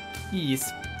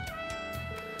 Yes.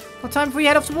 Well, time before we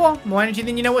head off to war. More energy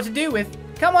than you know what to do with.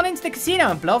 Come on into the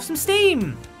casino and blow off some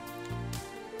steam.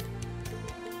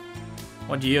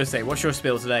 What do you say? What's your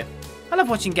spiel today? I love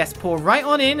watching guests pour right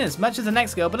on in as much as the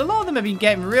next girl, but a lot of them have been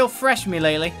getting real fresh with me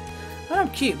lately. I know I'm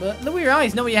cute, but look with your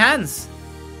eyes, not with your hands.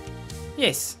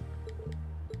 Yes.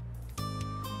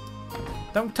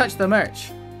 Don't touch the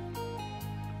merch.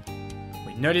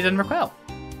 We nerdy done Raquel.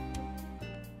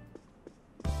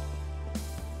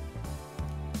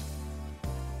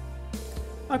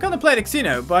 I kind of play the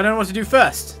casino, but I don't know what to do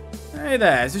first. Hey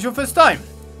there, is this your first time?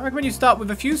 I recommend you start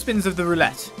with a few spins of the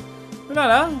roulette.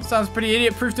 Roulette, sounds pretty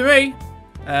idiot-proof to me.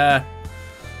 If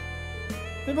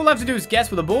all I have to do is guess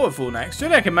what the board for next,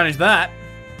 surely I can manage that.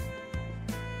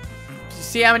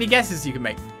 See how many guesses you can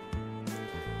make.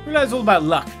 Roulette is all about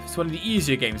luck. It's one of the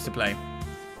easier games to play.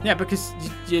 Yeah, because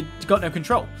you got no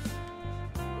control.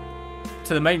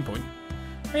 To the main point.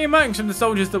 Hey, emerging from the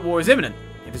soldiers that war is imminent.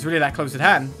 If it's really that close at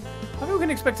hand, I think we can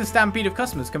expect a stampede of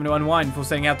customers coming to unwind before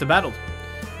setting out to battle.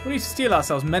 We need to steel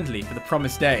ourselves mentally for the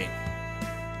promised day.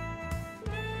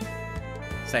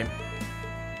 Same.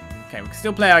 Okay, we can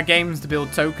still play our games to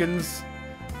build tokens.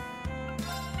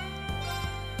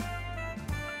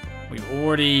 We've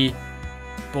already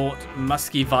bought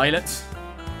Musky Violet.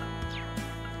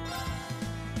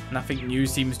 Nothing new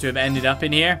seems to have ended up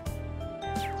in here.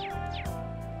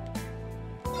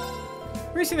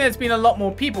 Recently there's been a lot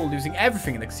more people losing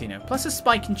everything in the casino, plus a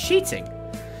spike in cheating.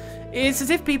 It's as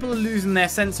if people are losing their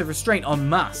sense of restraint en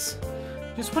masse.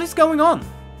 Just what is going on?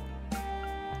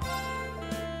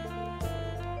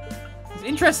 It's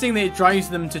interesting that it drives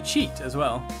them to cheat as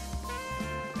well.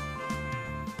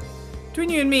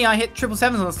 Between you and me, I hit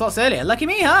 777s on the slots earlier. Lucky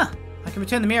me, huh? I can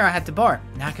return the mirror I had to borrow.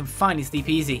 Now I can finally sleep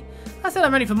easy. I said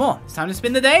I'm ready for more. It's time to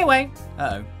spin the day away.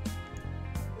 Uh-oh.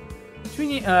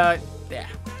 Between you, yeah,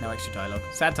 no extra dialogue.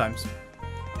 Sad times. Do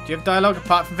you have dialogue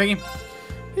apart from thinking?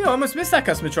 I almost missed that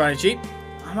customer trying to cheat.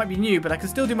 I might be new, but I can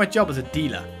still do my job as a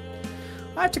dealer.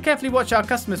 I have to carefully watch our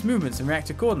customers' movements and react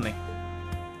accordingly.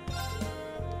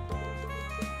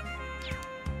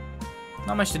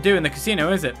 Not much to do in the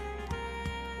casino, is it?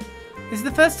 This is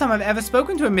the first time I've ever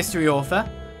spoken to a mystery author.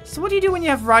 So what do you do when you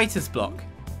have writer's block?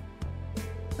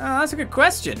 Oh, that's a good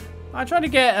question. I try to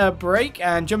get a break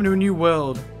and jump into a new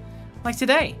world. Like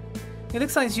today. It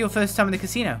looks like it's your first time in the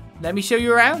casino. Let me show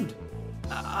you around.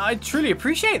 I truly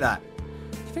appreciate that.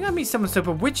 Do you think I'd meet someone so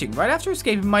bewitching right after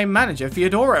escaping my manager,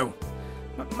 Fiodoro?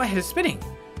 My head is spinning.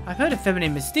 I've heard of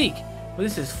feminine mystique, but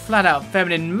this is flat out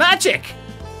feminine magic.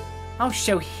 I'll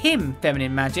show him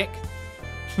feminine magic.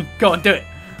 Go on, do it.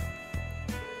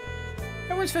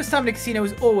 Everyone's first time in the casino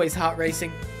is always heart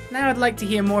racing. Now I'd like to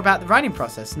hear more about the writing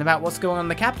process and about what's going on in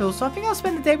the capital, so I think I'll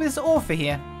spend the day with this author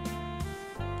here.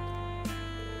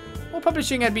 All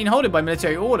publishing had been halted by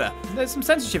military order. There's some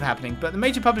censorship happening, but the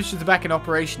major publishers are back in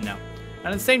operation now. And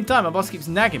at the same time, my boss keeps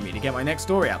nagging me to get my next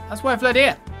story out. That's why I fled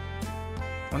here.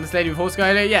 Want this lady with horse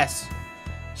guy here? Yes.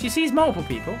 She sees multiple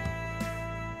people.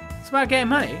 It's about getting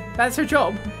money. That's her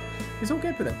job. It's all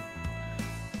good for them.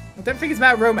 I don't think it's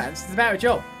about romance. It's about a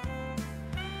job.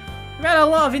 We've had a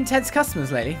lot of intense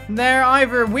customers lately. They're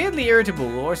either weirdly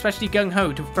irritable or especially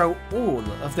gung-ho to throw all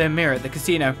of their mirror at the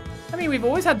casino. I mean, we've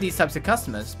always had these types of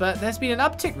customers, but there's been an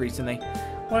uptick recently.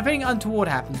 Well, if anything untoward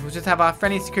happens, we'll just have our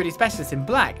friendly security specialist in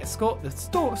black escort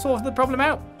sort the problem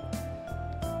out.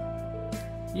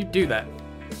 You do that.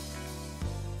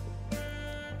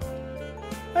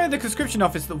 I heard the conscription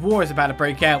office that war is about to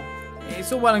break out.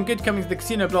 It's all well and good coming to the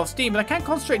casino to blow off steam, but I can't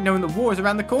concentrate knowing the war is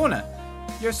around the corner.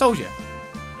 You're a soldier.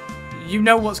 You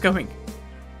know what's coming.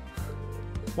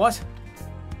 What?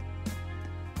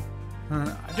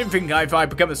 I didn't think if I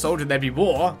become a soldier there'd be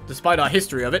war, despite our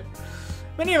history of it.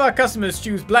 Many of our customers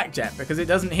choose blackjack because it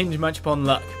doesn't hinge much upon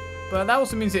luck. But that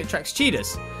also means it attracts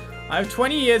cheaters. I have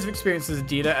 20 years of experience as a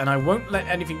dealer and I won't let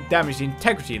anything damage the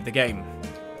integrity of the game.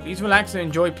 Please relax and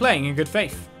enjoy playing in good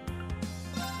faith.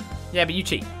 Yeah, but you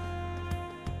cheat.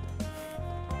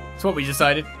 That's what we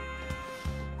decided.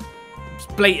 It's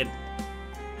blatant.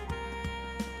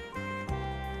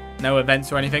 No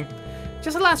events or anything.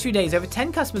 Just the last few days, over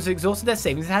 10 customers have exhausted their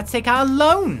savings and had to take out a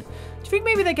loan. Do you think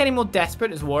maybe they're getting more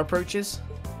desperate as war approaches?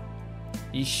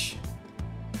 Yeesh.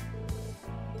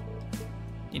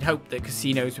 You'd hope that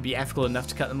casinos would be ethical enough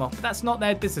to cut them off, but that's not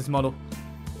their business model.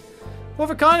 One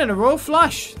of a kind and a royal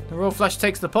flush. The royal flush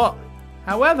takes the pot.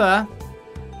 However,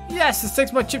 yes, this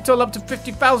takes my chip total up to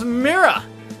 50,000 mirror.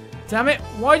 Damn it,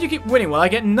 why do you keep winning while I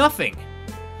get nothing?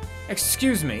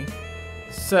 Excuse me.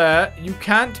 Sir, you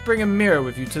can't bring a mirror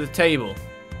with you to the table.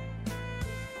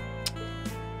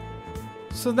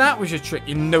 So that was your trick,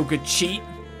 you no-good cheat.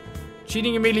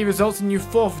 Cheating immediately results in you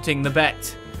forfeiting the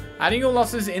bet. Adding your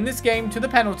losses in this game to the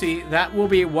penalty, that will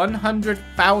be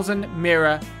 100,000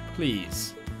 mirror,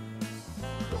 please.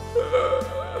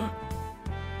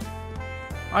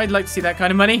 I'd like to see that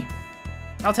kind of money.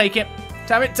 I'll take it.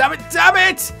 Damn it, damn it, damn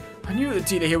it! I knew the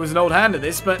dealer here was an old hand at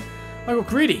this, but I got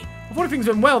greedy. I thought if things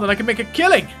went well, then I could make a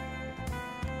killing.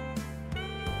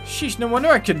 Sheesh, no wonder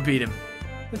I couldn't beat him.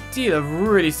 The dealer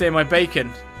really saved my bacon.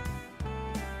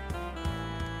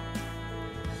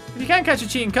 If you can't catch a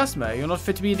cheating customer, you're not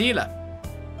fit to be a dealer.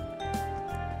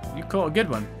 You caught a good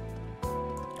one.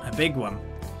 A big one.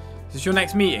 Is this your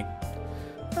next meeting?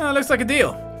 Oh, looks like a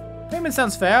deal. Payment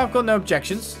sounds fair, I've got no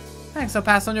objections. Thanks, I'll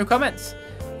pass on your comments.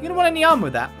 You're gonna want any armor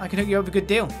with that? I can hook you up a good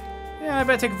deal. Yeah, I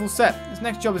better take a full set. This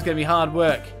next job is gonna be hard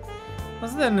work. I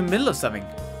was in the middle of something.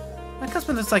 That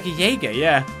customer looks like a Jaeger,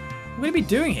 yeah. What are we gonna be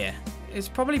doing here? It's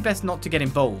probably best not to get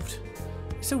involved.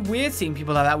 It's so weird seeing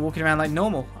people like that walking around like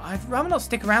normal. I'd rather not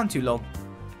stick around too long.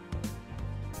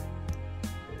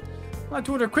 I'd like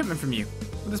to order equipment from you.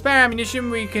 With the spare ammunition,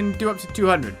 we can do up to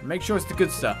 200. Make sure it's the good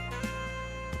stuff.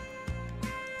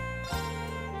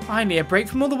 Finally, a break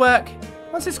from all the work.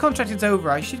 Once this contract is over,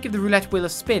 I should give the roulette wheel a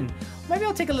spin. Maybe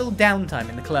I'll take a little downtime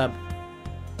in the club.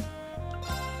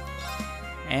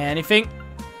 Anything?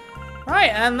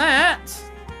 Right, and that...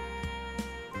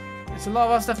 it's a lot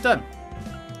of our stuff done.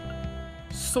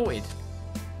 Sorted.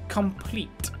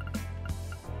 Complete.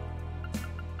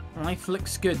 Life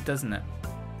looks good, doesn't it?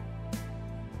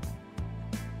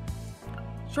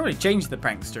 Surely change the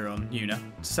prankster on Yuna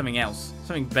to something else.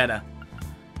 Something better.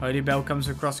 Holy Bell comes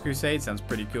for Cross Crusade. Sounds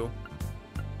pretty cool.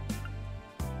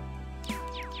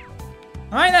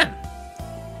 Alright then.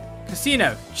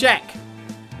 Casino. Check.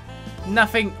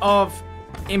 Nothing of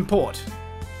import.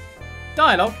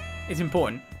 Dialogue is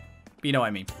important. But you know what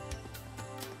I mean.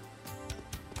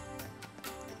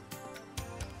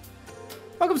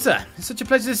 Welcome, sir. It's such a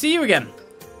pleasure to see you again.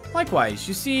 Likewise.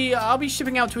 You see, I'll be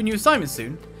shipping out to a new assignment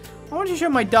soon. I want to show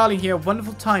my darling here a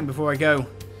wonderful time before I go.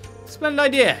 Splendid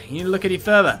idea. You need to look any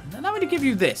further. Allow me to give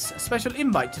you this, a special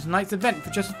invite to tonight's event for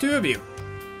just the two of you.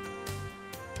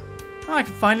 I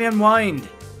can finally unwind.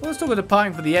 All this talk of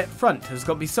departing for the front has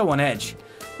got me so on edge.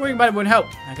 Worrying about it won't help.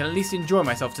 I can at least enjoy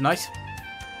myself tonight.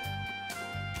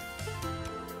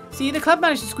 See, the club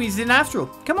managed to squeeze it in after all.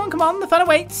 Come on, the fun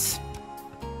awaits.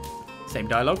 Same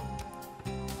dialogue.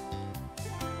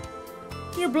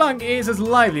 New Blanc is as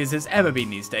lively as it's ever been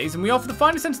these days, and we offer the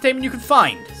finest entertainment you can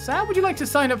find. So how would you like to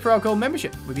sign up for our gold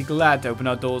membership? We'd be glad to open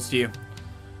our doors to you.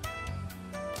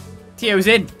 Tio's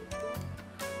in.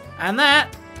 And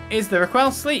that is the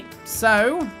Raquel sleep.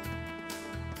 So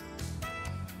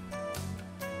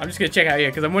I'm just going to check out here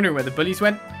because I'm wondering where the bullies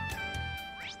went.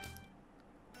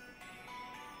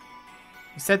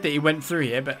 He said that he went through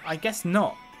here, but I guess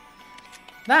not.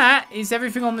 That is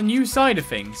everything on the new side of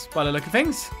things, by the look of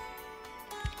things.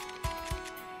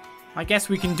 I guess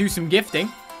we can do some gifting.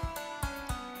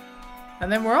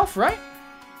 And then we're off, right?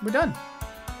 We're done.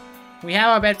 We have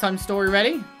our bedtime story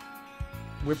ready.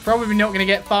 We're probably not going to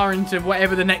get far into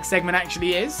whatever the next segment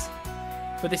actually is.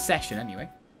 For this session, anyway.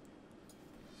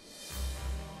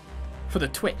 For the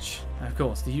Twitch, of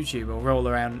course, the YouTube will roll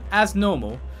around as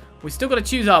normal. We've still got to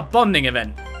choose our bonding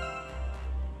event.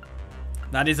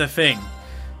 That is a thing.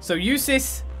 So,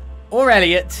 Jusis or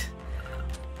Elliot,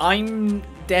 I'm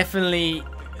definitely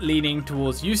leaning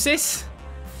towards Jusis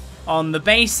on the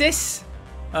basis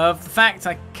of the fact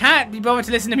I can't be bothered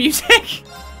to listen to music.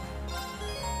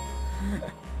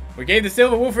 We gave the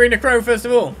silver wolf ring to Crow first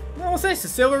of all. Oh, what's this? A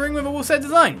silver ring with a wolf set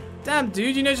design. Damn,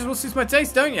 dude, you know just what suits my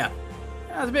taste, don't you?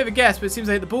 That's a bit of a guess, but it seems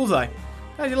I hit the bullseye.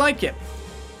 How do you like it?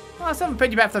 Well, I still haven't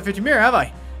paid you back for that 50 mirror, have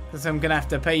I? Because I'm going to have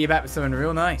to pay you back with something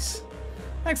real nice.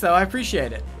 Thanks, though. I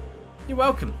appreciate it. You're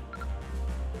welcome.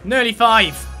 Nearly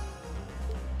 5.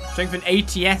 Strength and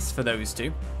ATS for those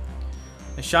two.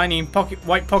 The shiny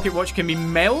white pocket watch can be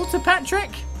mailed to Patrick?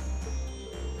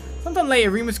 Sometime later,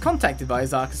 Reem was contacted by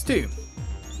his Arcus too.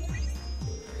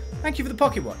 Thank you for the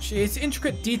pocket watch. Its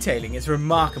intricate detailing is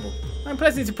remarkable. I'm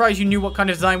pleasantly surprised you knew what kind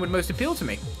of design would most appeal to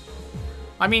me.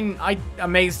 I mean, I'm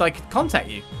amazed I could contact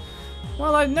you.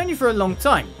 Well, I've known you for a long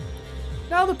time.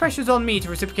 Now the pressure's on me to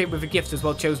reciprocate with a gift as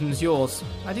well chosen as yours.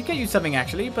 I did get you something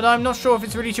actually, but I'm not sure if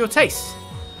it's really to your taste.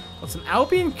 Got some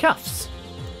Albion cuffs.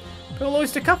 Pearl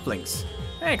oyster cufflinks.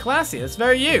 Hey, classy, that's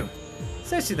very you.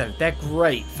 Seriously though, they're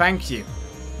great, thank you.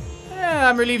 Yeah,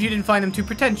 I'm relieved you didn't find them too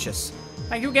pretentious.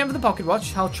 Thank you again for the pocket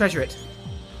watch, I'll treasure it.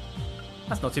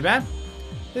 That's not too bad.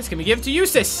 This can be given to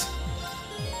Jusis.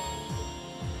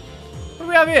 What do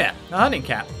we have here? A hunting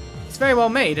cap. It's very well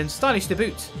made and stylish to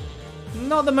boot.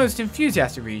 Not the most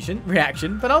enthusiastic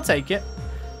reaction, but I'll take it.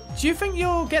 Do you think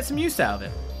you'll get some use out of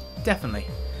it? Definitely.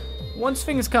 Once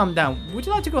things calm down, would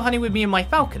you like to go hunting with me and my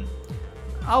Falcon?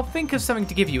 I'll think of something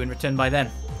to give you in return by then.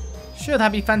 Sure,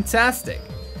 that'd be fantastic.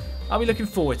 I'll be looking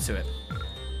forward to it.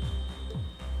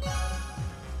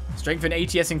 Strength and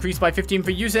ATS increased by 15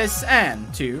 for Jusis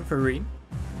and 2 for Reen.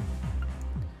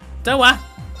 Doa,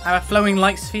 have a flowing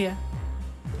light sphere.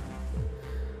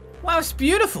 Wow, it's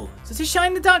beautiful. Does it shine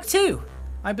in the dark too?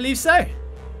 I believe so.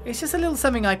 It's just a little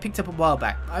something I picked up a while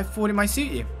back. I thought it might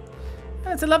suit you.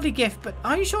 It's a lovely gift, but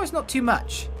are you sure it's not too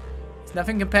much? It's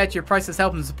nothing compared to your priceless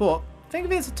help and support. Think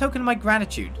of it as a token of my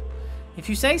gratitude. If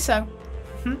you say so.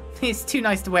 It's too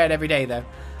nice to wear it every day, though.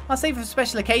 I'll save it for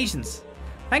special occasions.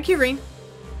 Thank you, Reen.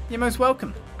 You're most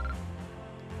welcome.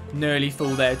 Nearly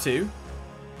full there, too.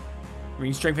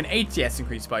 Reen's strength and ATS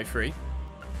increased by 3.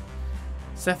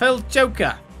 Sefel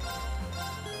Joker.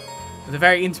 With a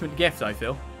very intimate gift, I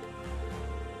feel.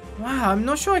 Wow, I'm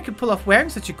not sure I could pull off wearing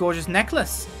such a gorgeous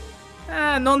necklace.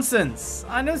 Ah, nonsense.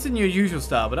 I know it's in your usual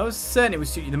style, but I was certain it would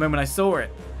suit you the moment I saw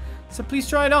it. So please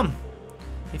try it on.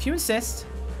 If you insist.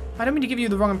 I don't mean to give you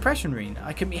the wrong impression, Reen.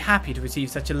 I couldn't be happy to receive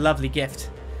such a lovely gift.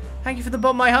 Thank you from the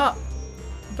bottom of my heart.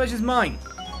 The pleasure's mine.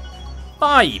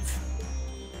 5.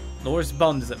 Laura's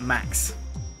bond is at max.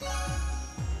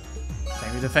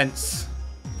 Same with defense.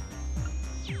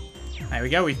 There we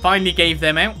go. We finally gave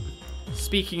them out.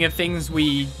 Speaking of things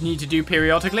we need to do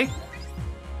periodically.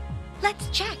 Let's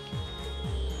check.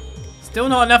 Still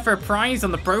not enough for a prize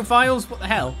on the profiles? What the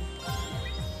hell?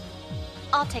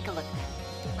 I'll take a look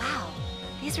then. Wow,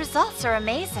 these results are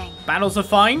amazing. Battles are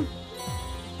fine.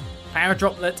 Power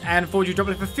droplet and forgery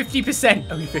droplet for 50%.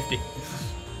 Only 50.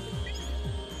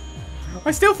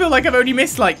 I still feel like I've only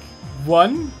missed like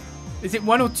one. Is it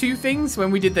one or two things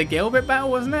when we did the Gilbert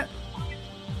battle, wasn't it?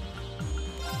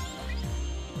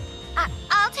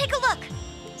 I'll take a look.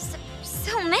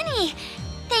 So many.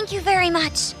 Thank you very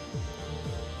much.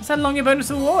 Let's add along your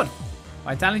bonus award.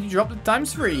 Vitality droplet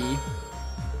times 3.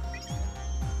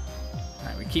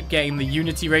 Alright, we keep getting the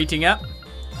Unity rating up.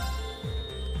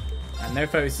 And no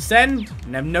photos to send.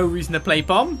 And have no reason to play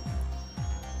bomb.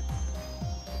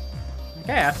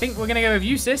 Okay, I think we're going to go with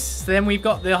Jusis. So then we've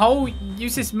got the whole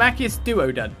Jusis-Macius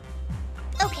duo done.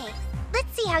 Okay,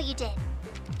 let's see how you did.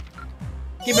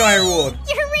 Give me my reward.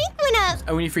 Your rank went up.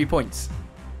 Only 3 points.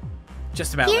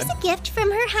 Just about Here's then. a gift from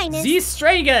Her Highness. These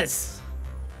Stragas!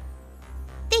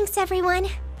 Thanks, everyone.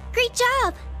 Great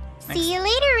job. See you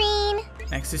later, Reen.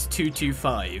 Next is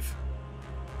 225.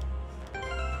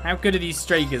 How good are these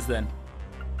Stragas then?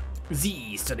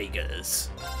 These Stragas.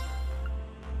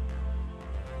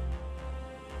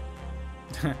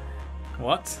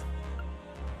 What?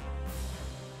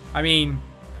 I mean,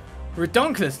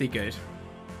 redonkulously good.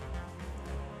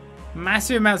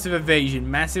 Massive amounts of evasion,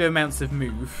 massive amounts of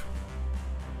move.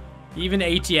 Even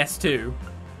ATS too.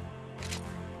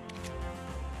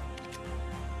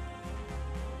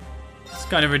 It's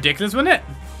kind of ridiculous, wasn't it?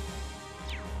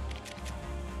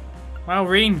 Well,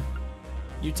 Reen,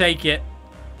 you take it.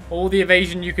 All the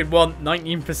evasion you could want,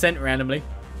 19% randomly.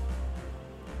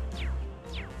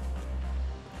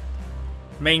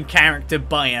 Main character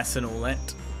bias and all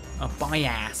that. A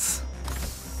bias.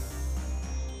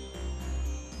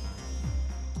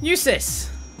 Jusis!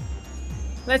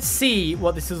 Let's see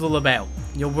what this is all about.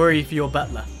 Your worry for your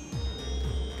butler.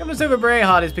 Governor's over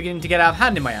Brayhard is beginning to get out of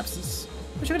hand in my absence.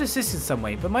 Wish I could assist in some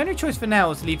way, but my only choice for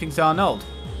now is to leave things to Arnold.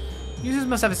 Jusis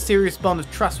must have a serious bond of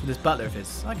trust with this butler of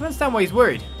his. I can understand why he's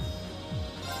worried.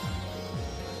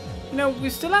 You know,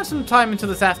 we still have some time until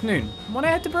this afternoon. Why don't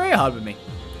I head to Brayhard with me?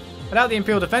 Without the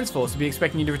Imperial Defense Force, we'd be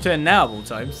expecting you to return now of all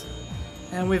times.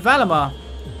 And with Valimar,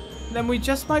 then we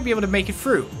just might be able to make it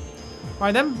through.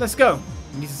 Right then, let's go.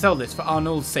 We need to sell this for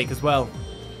Arnold's sake as well.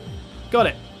 Got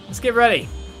it. Let's get ready.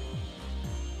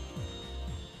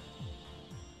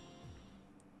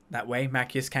 That way,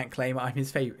 Macius can't claim I'm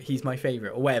his favorite. He's my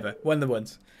favorite, or whatever. One of the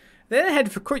ones. Then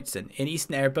head for Kreuzzen in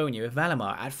eastern Erebonia with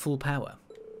Valimar at full power.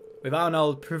 With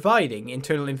Arnold providing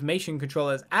internal information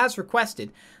controllers as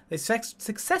requested, they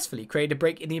successfully created a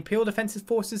break in the Imperial Defense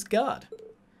Forces guard.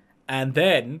 And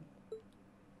then...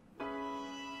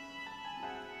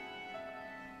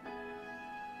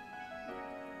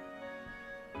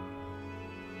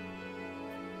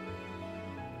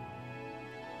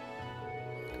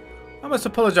 I must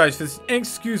apologize for this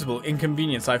inexcusable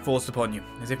inconvenience I forced upon you,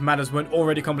 as if matters weren't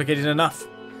already complicated enough.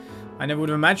 I never would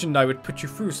have imagined I would put you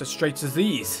through such straits as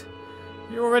these.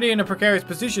 You're already in a precarious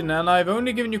position, and I've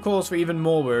only given you cause for even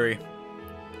more worry.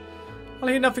 I'll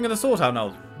hear nothing of the sort,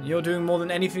 Arnold. You're doing more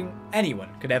than anything anyone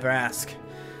could ever ask.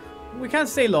 We can't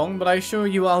stay long, but I assure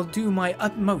you I'll do my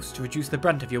utmost to reduce the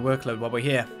brunt of your workload while we're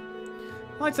here.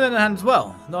 I'd like to lend a hand as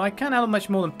well, though I can't handle much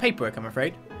more than paperwork, I'm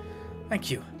afraid. Thank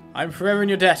you. I'm forever in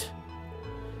your debt.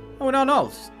 Oh, and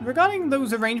Arnold, regarding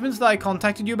those arrangements that I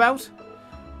contacted you about?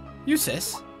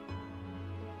 Jusis?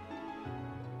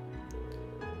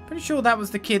 Pretty sure that was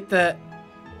the kid that...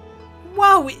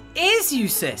 Whoa, it is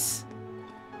Jusis!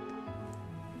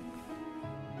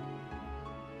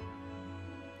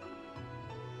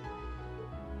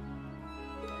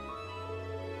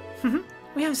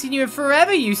 We haven't seen you in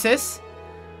forever, Jusis.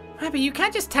 Right, but you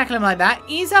can't just tackle him like that.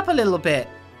 Ease up a little bit.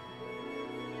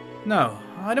 No,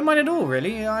 I don't mind at all,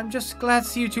 really. I'm just glad to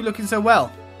see you two looking so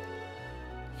well.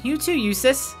 You too,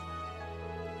 Jusis.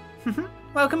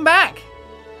 Welcome back.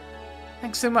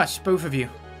 Thanks so much, both of you.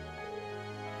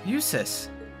 Jusis.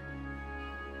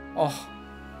 Oh,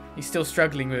 he's still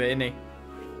struggling with it, isn't he?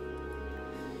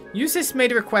 Jusis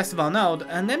made a request of Arnold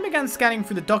and then began scanning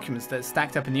through the documents that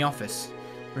stacked up in the office.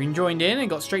 Reen joined in and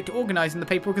got straight to organising the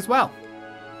paperwork as well.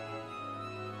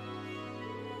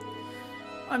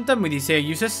 I'm done with these here,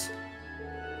 Jusis.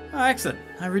 Oh, excellent.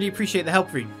 I really appreciate the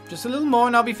help, Reen. Just a little more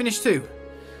and I'll be finished too.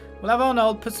 We'll have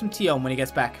Arnold put some tea on when he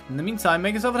gets back. In the meantime,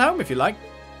 make yourself at home if you like.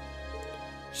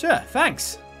 Sure,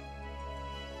 thanks.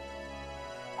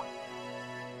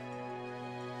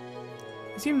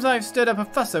 It seems I've stirred up a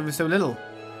fuss over so little.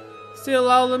 Still,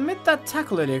 I'll admit that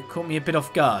tackle earlier caught me a bit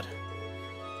off guard.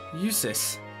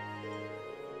 Jusis.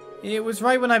 It was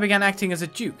right when I began acting as a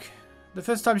duke. The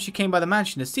first time she came by the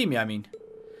mansion to see me, I mean.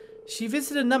 She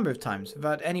visited a number of times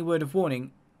without any word of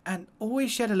warning, and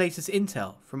always shared the latest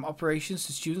intel, from operations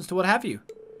to students to what have you.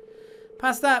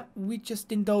 Past that, we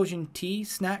just indulge in tea,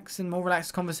 snacks, and more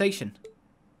relaxed conversation.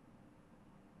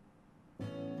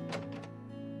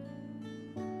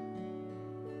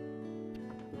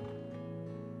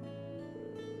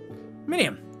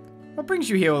 Miriam, what brings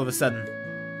you here all of a sudden?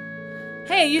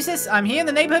 Hey, Jusis, I'm here in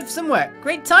the neighborhood for some work.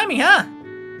 Great timing, huh?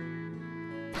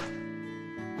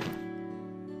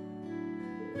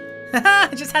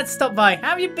 Haha, just had to stop by.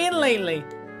 How have you been lately?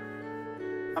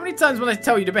 How many times will I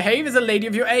tell you to behave as a lady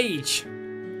of your age?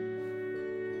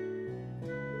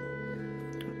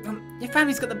 Your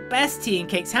family's got the best tea and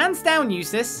cakes, hands down,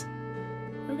 Jusis.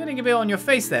 You're getting a bit on your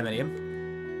face there, Miriam.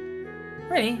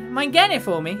 Really? Mind getting it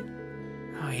for me?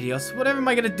 Oh, Helios, whatever am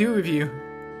I going to do with you?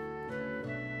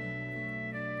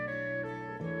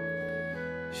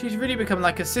 She's really become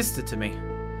like a sister to me.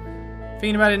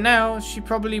 Thinking about it now, she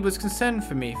probably was concerned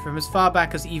for me from as far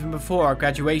back as even before our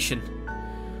graduation.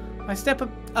 I stepped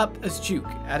up as Duke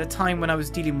at a time when I was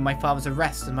dealing with my father's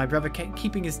arrest and my brother kept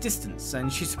keeping his distance,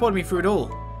 and she supported me through it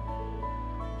all.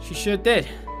 She sure did.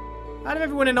 Out of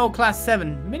everyone in old Class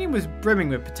 7, Miriam was brimming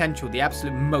with potential, the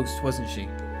absolute most, wasn't she?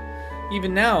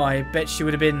 Even now, I bet she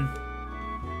would have been...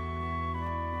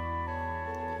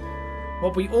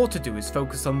 What we ought to do is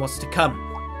focus on what's to come.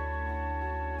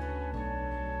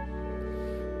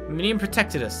 Miriam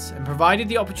protected us and provided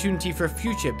the opportunity for a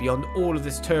future beyond all of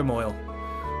this turmoil.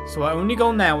 So our only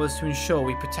goal now is to ensure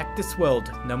we protect this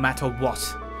world no matter what.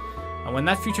 And when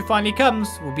that future finally comes,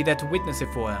 we'll be there to witness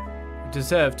it for her. We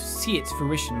deserve to see its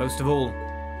fruition most of all.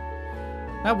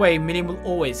 That way, Miriam will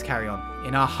always carry on,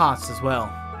 in our hearts as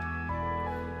well.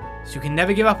 So you can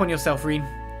never give up on yourself, Reen,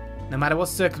 no matter what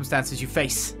circumstances you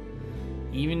face.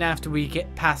 Even after we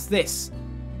get past this,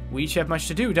 we each have much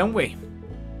to do, don't we?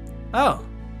 Oh.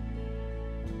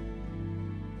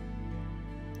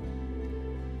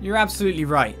 You're absolutely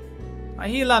right. I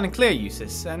hear loud and clear,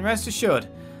 Jusis, and rest assured,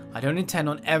 I don't intend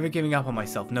on ever giving up on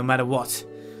myself, no matter what.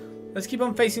 Let's keep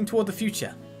on facing toward the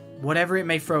future, whatever it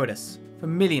may throw at us, for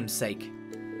Miriam's sake.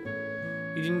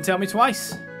 You didn't tell me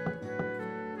twice.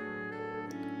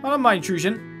 Well, my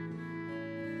intrusion.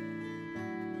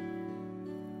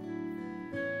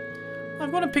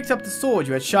 I've gone and picked up the sword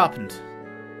you had sharpened.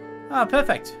 Ah,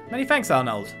 perfect. Many thanks,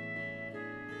 Arnold.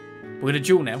 We're gonna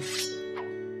duel now.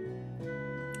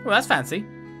 Well, that's fancy.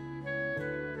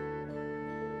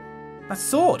 A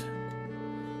sword.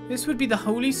 This would be the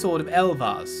Holy Sword of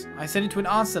Elvars. I sent it to an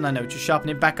artisan I know to sharpen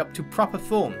it back up to proper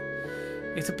form.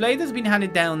 It's a blade that's been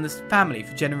handed down this family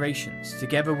for generations,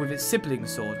 together with its sibling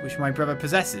sword, which my brother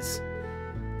possesses.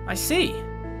 I see.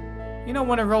 You don't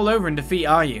want to roll over in defeat,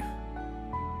 are you?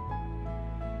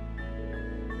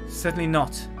 Certainly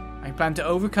not. I plan to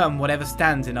overcome whatever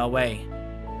stands in our way.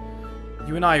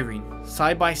 You and Irene,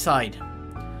 side by side.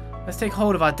 Let's take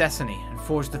hold of our destiny and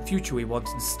forge the future we want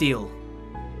in steel.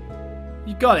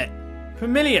 You got it. For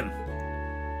Miriam.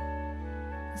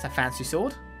 That's a fancy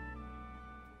sword.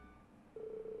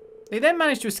 They then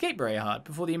managed to escape Rayhard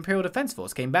before the Imperial Defense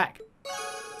Force came back.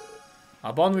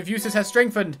 Our bond with Jusis has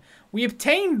strengthened. We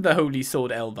obtained the Holy Sword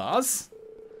Elvars.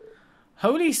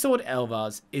 Holy Sword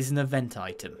Elvars is an event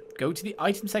item. Go to the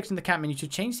item section of the camp menu to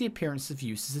change the appearance of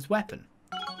Jusis' weapon.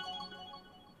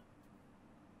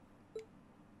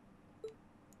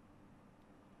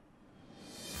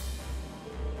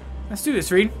 Let's do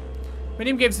this, Reed.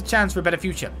 Miriam gave us a chance for a better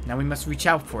future. Now we must reach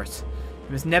out for it.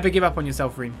 You must never give up on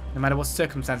yourself, Reed, no matter what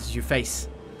circumstances you face.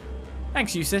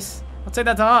 Thanks, Jusis. I'll take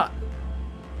that to heart.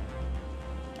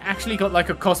 Actually got like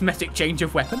a cosmetic change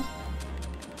of weapon.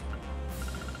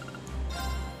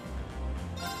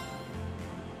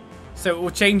 So it will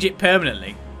change it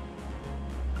permanently.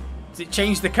 Does it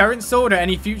change the current sword or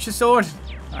any future sword?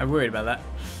 I'm worried about that.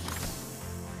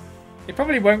 It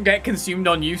probably won't get consumed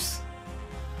on use.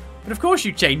 But of course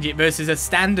you change it versus a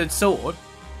standard sword.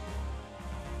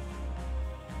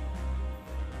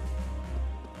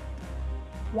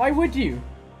 Why would you?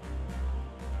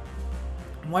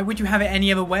 Why would you have it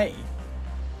any other way?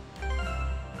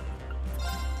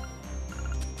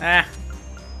 Ah.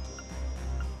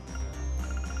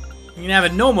 You can have a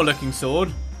normal looking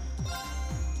sword.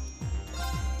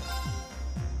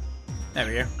 There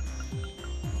we go.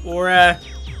 Or a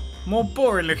more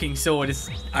boring looking sword is,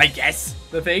 I guess,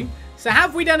 the thing. So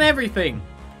have we done everything?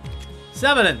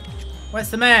 Sutherland, what's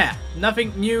the matter?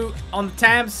 Nothing new on the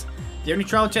tabs. The only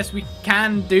trial chest we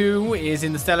can do is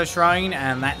in the Stellar Shrine,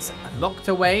 and that's locked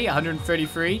away,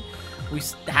 133. We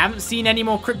haven't seen any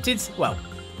more cryptids. Well,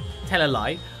 tell a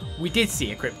lie. We did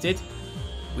see a cryptid.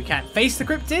 We can't face the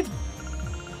cryptid.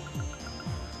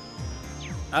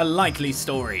 a likely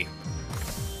story.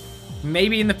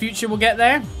 Maybe in the future we'll get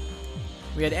there.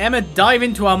 We had Emma dive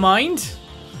into our mind.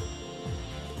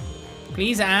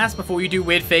 Please ask before you do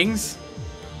weird things.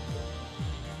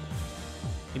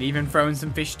 Could even throw in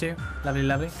some fish too. Lovely,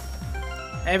 lovely.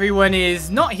 Everyone is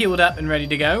not healed up and ready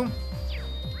to go.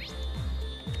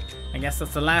 I guess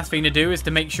that's the last thing to do, is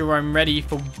to make sure I'm ready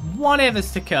for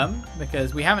whatever's to come,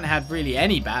 because we haven't had really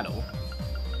any battle.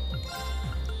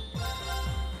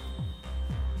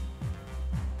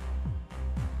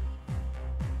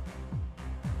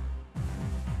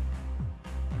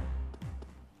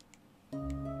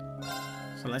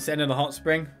 So let's enter the hot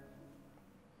spring.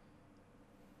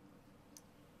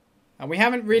 And we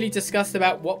haven't really discussed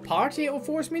about what party it will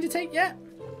force me to take yet.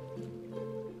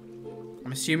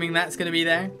 I'm assuming that's going to be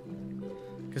there,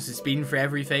 because it's been for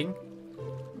everything.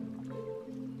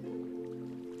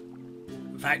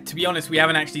 In fact, to be honest, we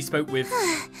haven't actually spoke with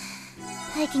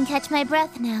I can catch my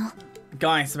breath now.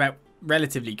 guys about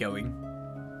relatively going.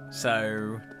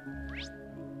 So,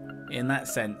 in that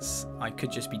sense, I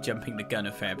could just be jumping the gun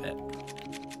a fair bit.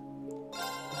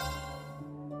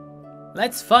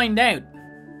 Let's find out.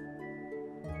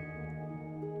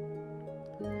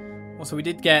 Also, we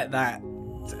did get that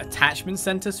attachment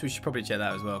center, so we should probably check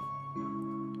that as well.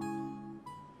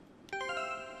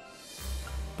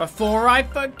 Before I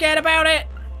forget about it!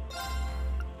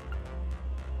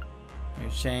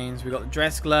 Here's chains. We got the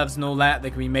dress gloves and all that. They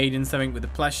can be made in something with the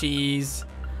plushies.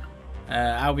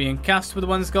 Albion cuffs were the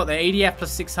ones that got the ADF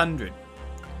plus 600.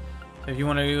 So if you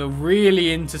want to go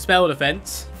really into spell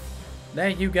defense, there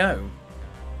you go.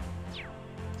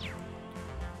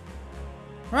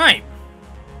 Right.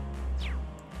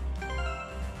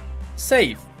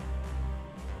 Save.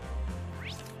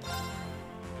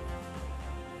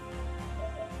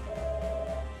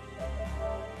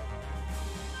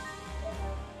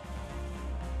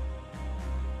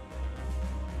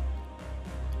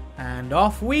 And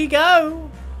off we go.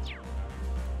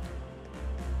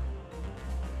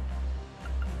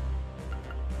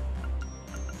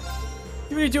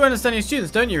 You really do understand your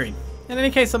students, don't you, Reen? In any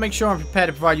case, I'll make sure I'm prepared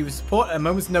to provide you with support at a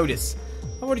moment's notice.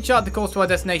 I've already charted the course to our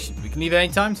destination. We can leave at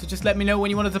any time, so just let me know when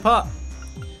you want to depart.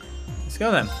 Let's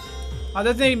go then. Our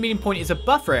designated meeting point is a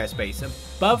buffer airspace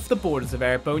above the borders of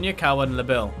Erebonia, Calvin, and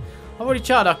LaBelle. I've already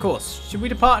charted our course. Should we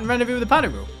depart and rendezvous with the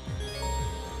Pantagruel?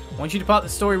 Once you depart, the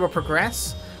story will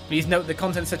progress. Please note that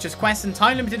content such as quests and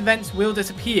time-limited events will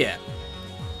disappear.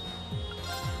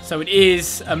 So it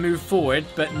is a move forward,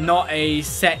 but not a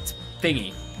set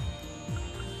thingy.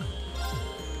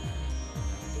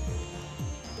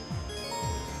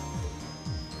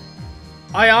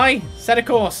 Aye, aye. Set a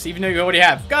course, even though you already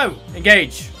have. Go!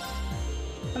 Engage.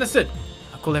 Understood.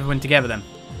 I'll call everyone together then.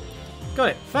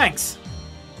 Got it. Thanks.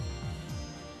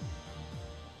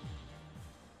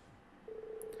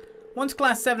 Once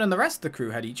Class 7 and the rest of the crew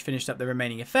had each finished up their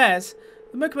remaining affairs,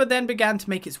 the Merkaba then began to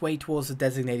make its way towards the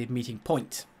designated meeting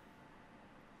point.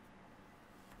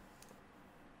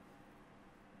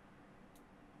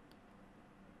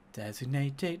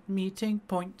 Designated meeting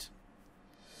point.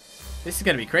 This is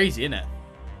going to be crazy, isn't it?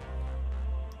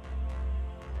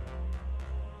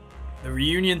 The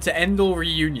reunion to end all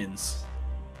reunions.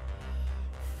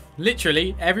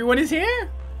 Literally, everyone is here.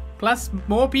 Plus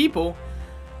more people.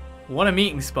 What a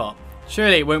meeting spot.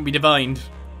 Surely it won't be divined.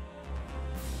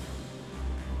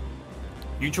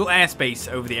 Neutral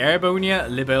airspace over the Erebonia,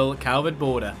 LaBelle, Calvin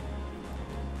border.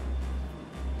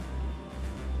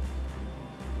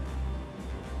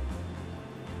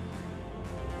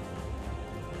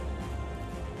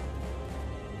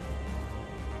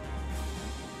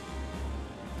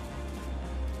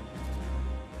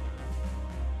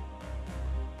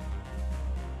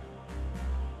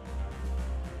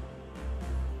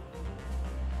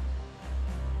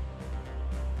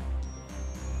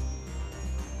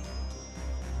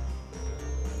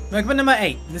 Merkaba number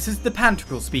 8, this is the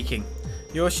Pantagruel speaking.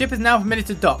 Your ship is now permitted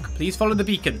to dock. Please follow the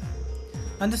beacon.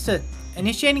 Understood.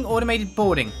 Initiating automated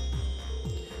boarding.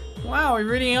 Wow, we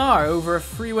really are over a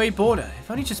freeway border,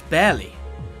 if only just barely.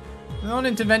 The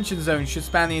non-intervention zone should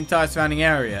span the entire surrounding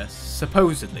area,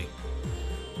 supposedly.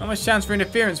 Not much chance for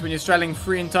interference when you're straddling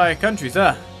 3 entire countries,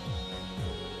 huh?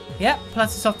 Yep,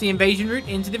 plus it's off the invasion route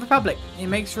into the Republic. It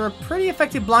makes for a pretty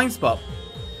effective blind spot.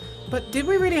 But did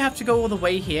we really have to go all the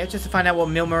way here just to find out what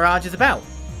Mil Mirage is about?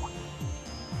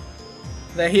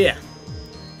 They're here.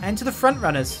 And to the front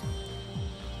runners.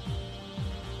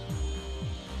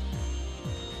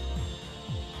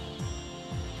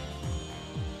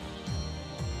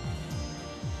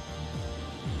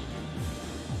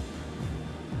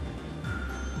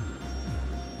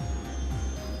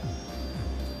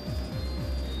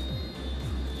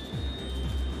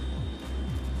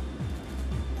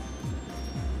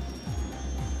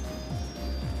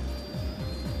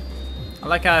 I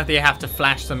like how they have to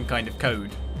flash some kind of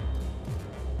code.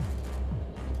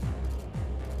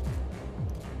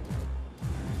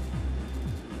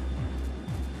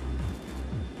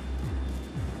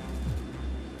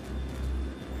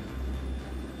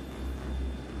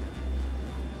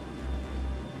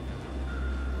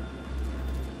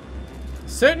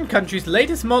 Certain country's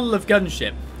latest model of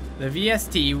gunship, the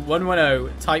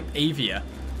VST-110 Type Avia.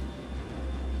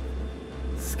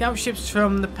 Scout ships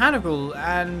from the Pantagruel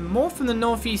and more from the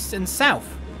northeast and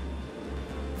south.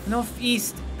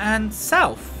 Northeast and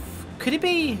south? Could it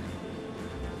be?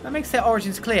 That makes their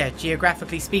origins clear,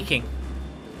 geographically speaking.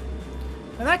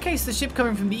 In that case, the ship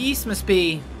coming from the east must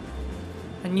be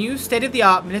a new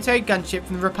state-of-the-art military gunship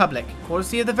from the Republic,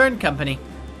 courtesy of the Verne Company.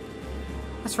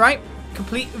 That's right,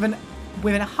 complete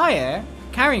with a higher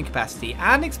carrying capacity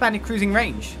and expanded cruising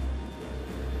range.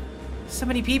 So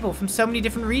many people from so many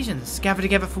different regions gathered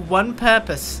together for one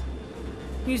purpose.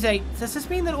 Muse, does this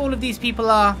mean that all of these people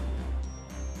are...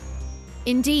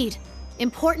 Indeed.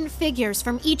 Important figures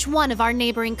from each one of our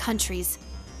neighboring countries.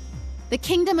 The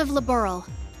Kingdom of Liberal,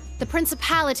 the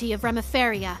Principality of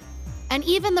Remiferia, and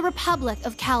even the Republic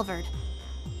of Calvard.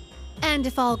 And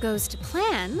if all goes to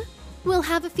plan, we'll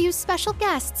have a few special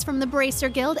guests from the Bracer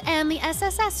Guild and the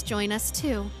SSS join us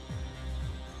too.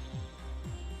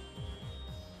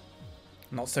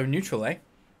 Not so neutral, eh?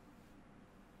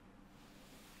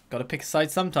 Gotta pick a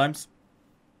side sometimes.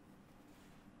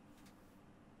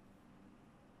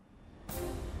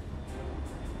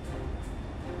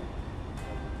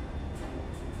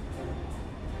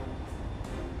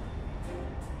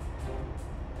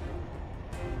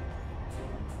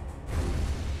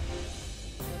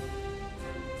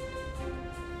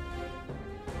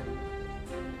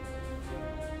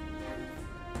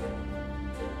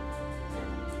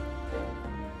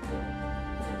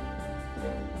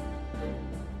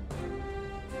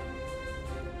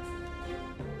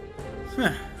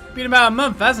 Been about a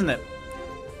month, hasn't it?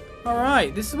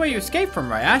 Alright, this is where you escaped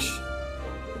from, right, Ash?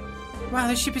 Wow,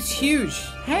 this ship is huge.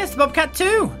 Hey, it's the Bobcat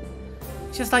too!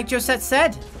 Just like Josette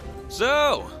said.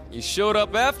 So, you showed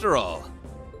up after all.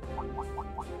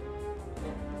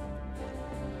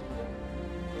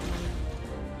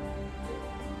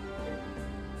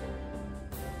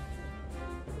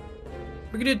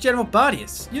 Brigadier General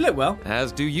Bardius, you look well.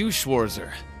 As do you,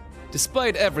 Schwarzer.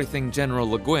 Despite everything General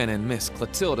Le Guin and Miss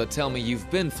Clotilda tell me you've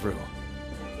been through.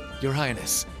 Your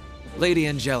Highness, Lady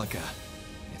Angelica,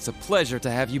 it's a pleasure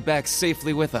to have you back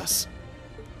safely with us.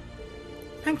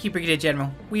 Thank you, Brigadier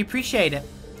General. We appreciate it.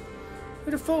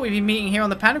 Who'd have thought we'd be meeting here on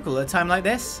the Pantagruel at a time like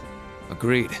this?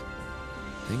 Agreed.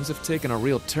 Things have taken a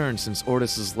real turn since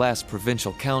Ordis's last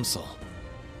provincial council.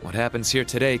 What happens here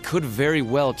today could very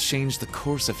well change the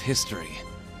course of history.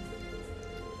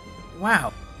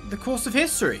 Wow, the course of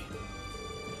history.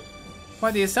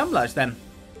 Quite the assemblage, then.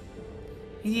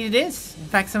 Indeed it is. In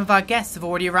fact, some of our guests have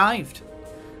already arrived.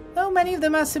 Though many of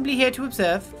them are simply here to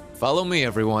observe. Follow me,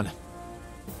 everyone.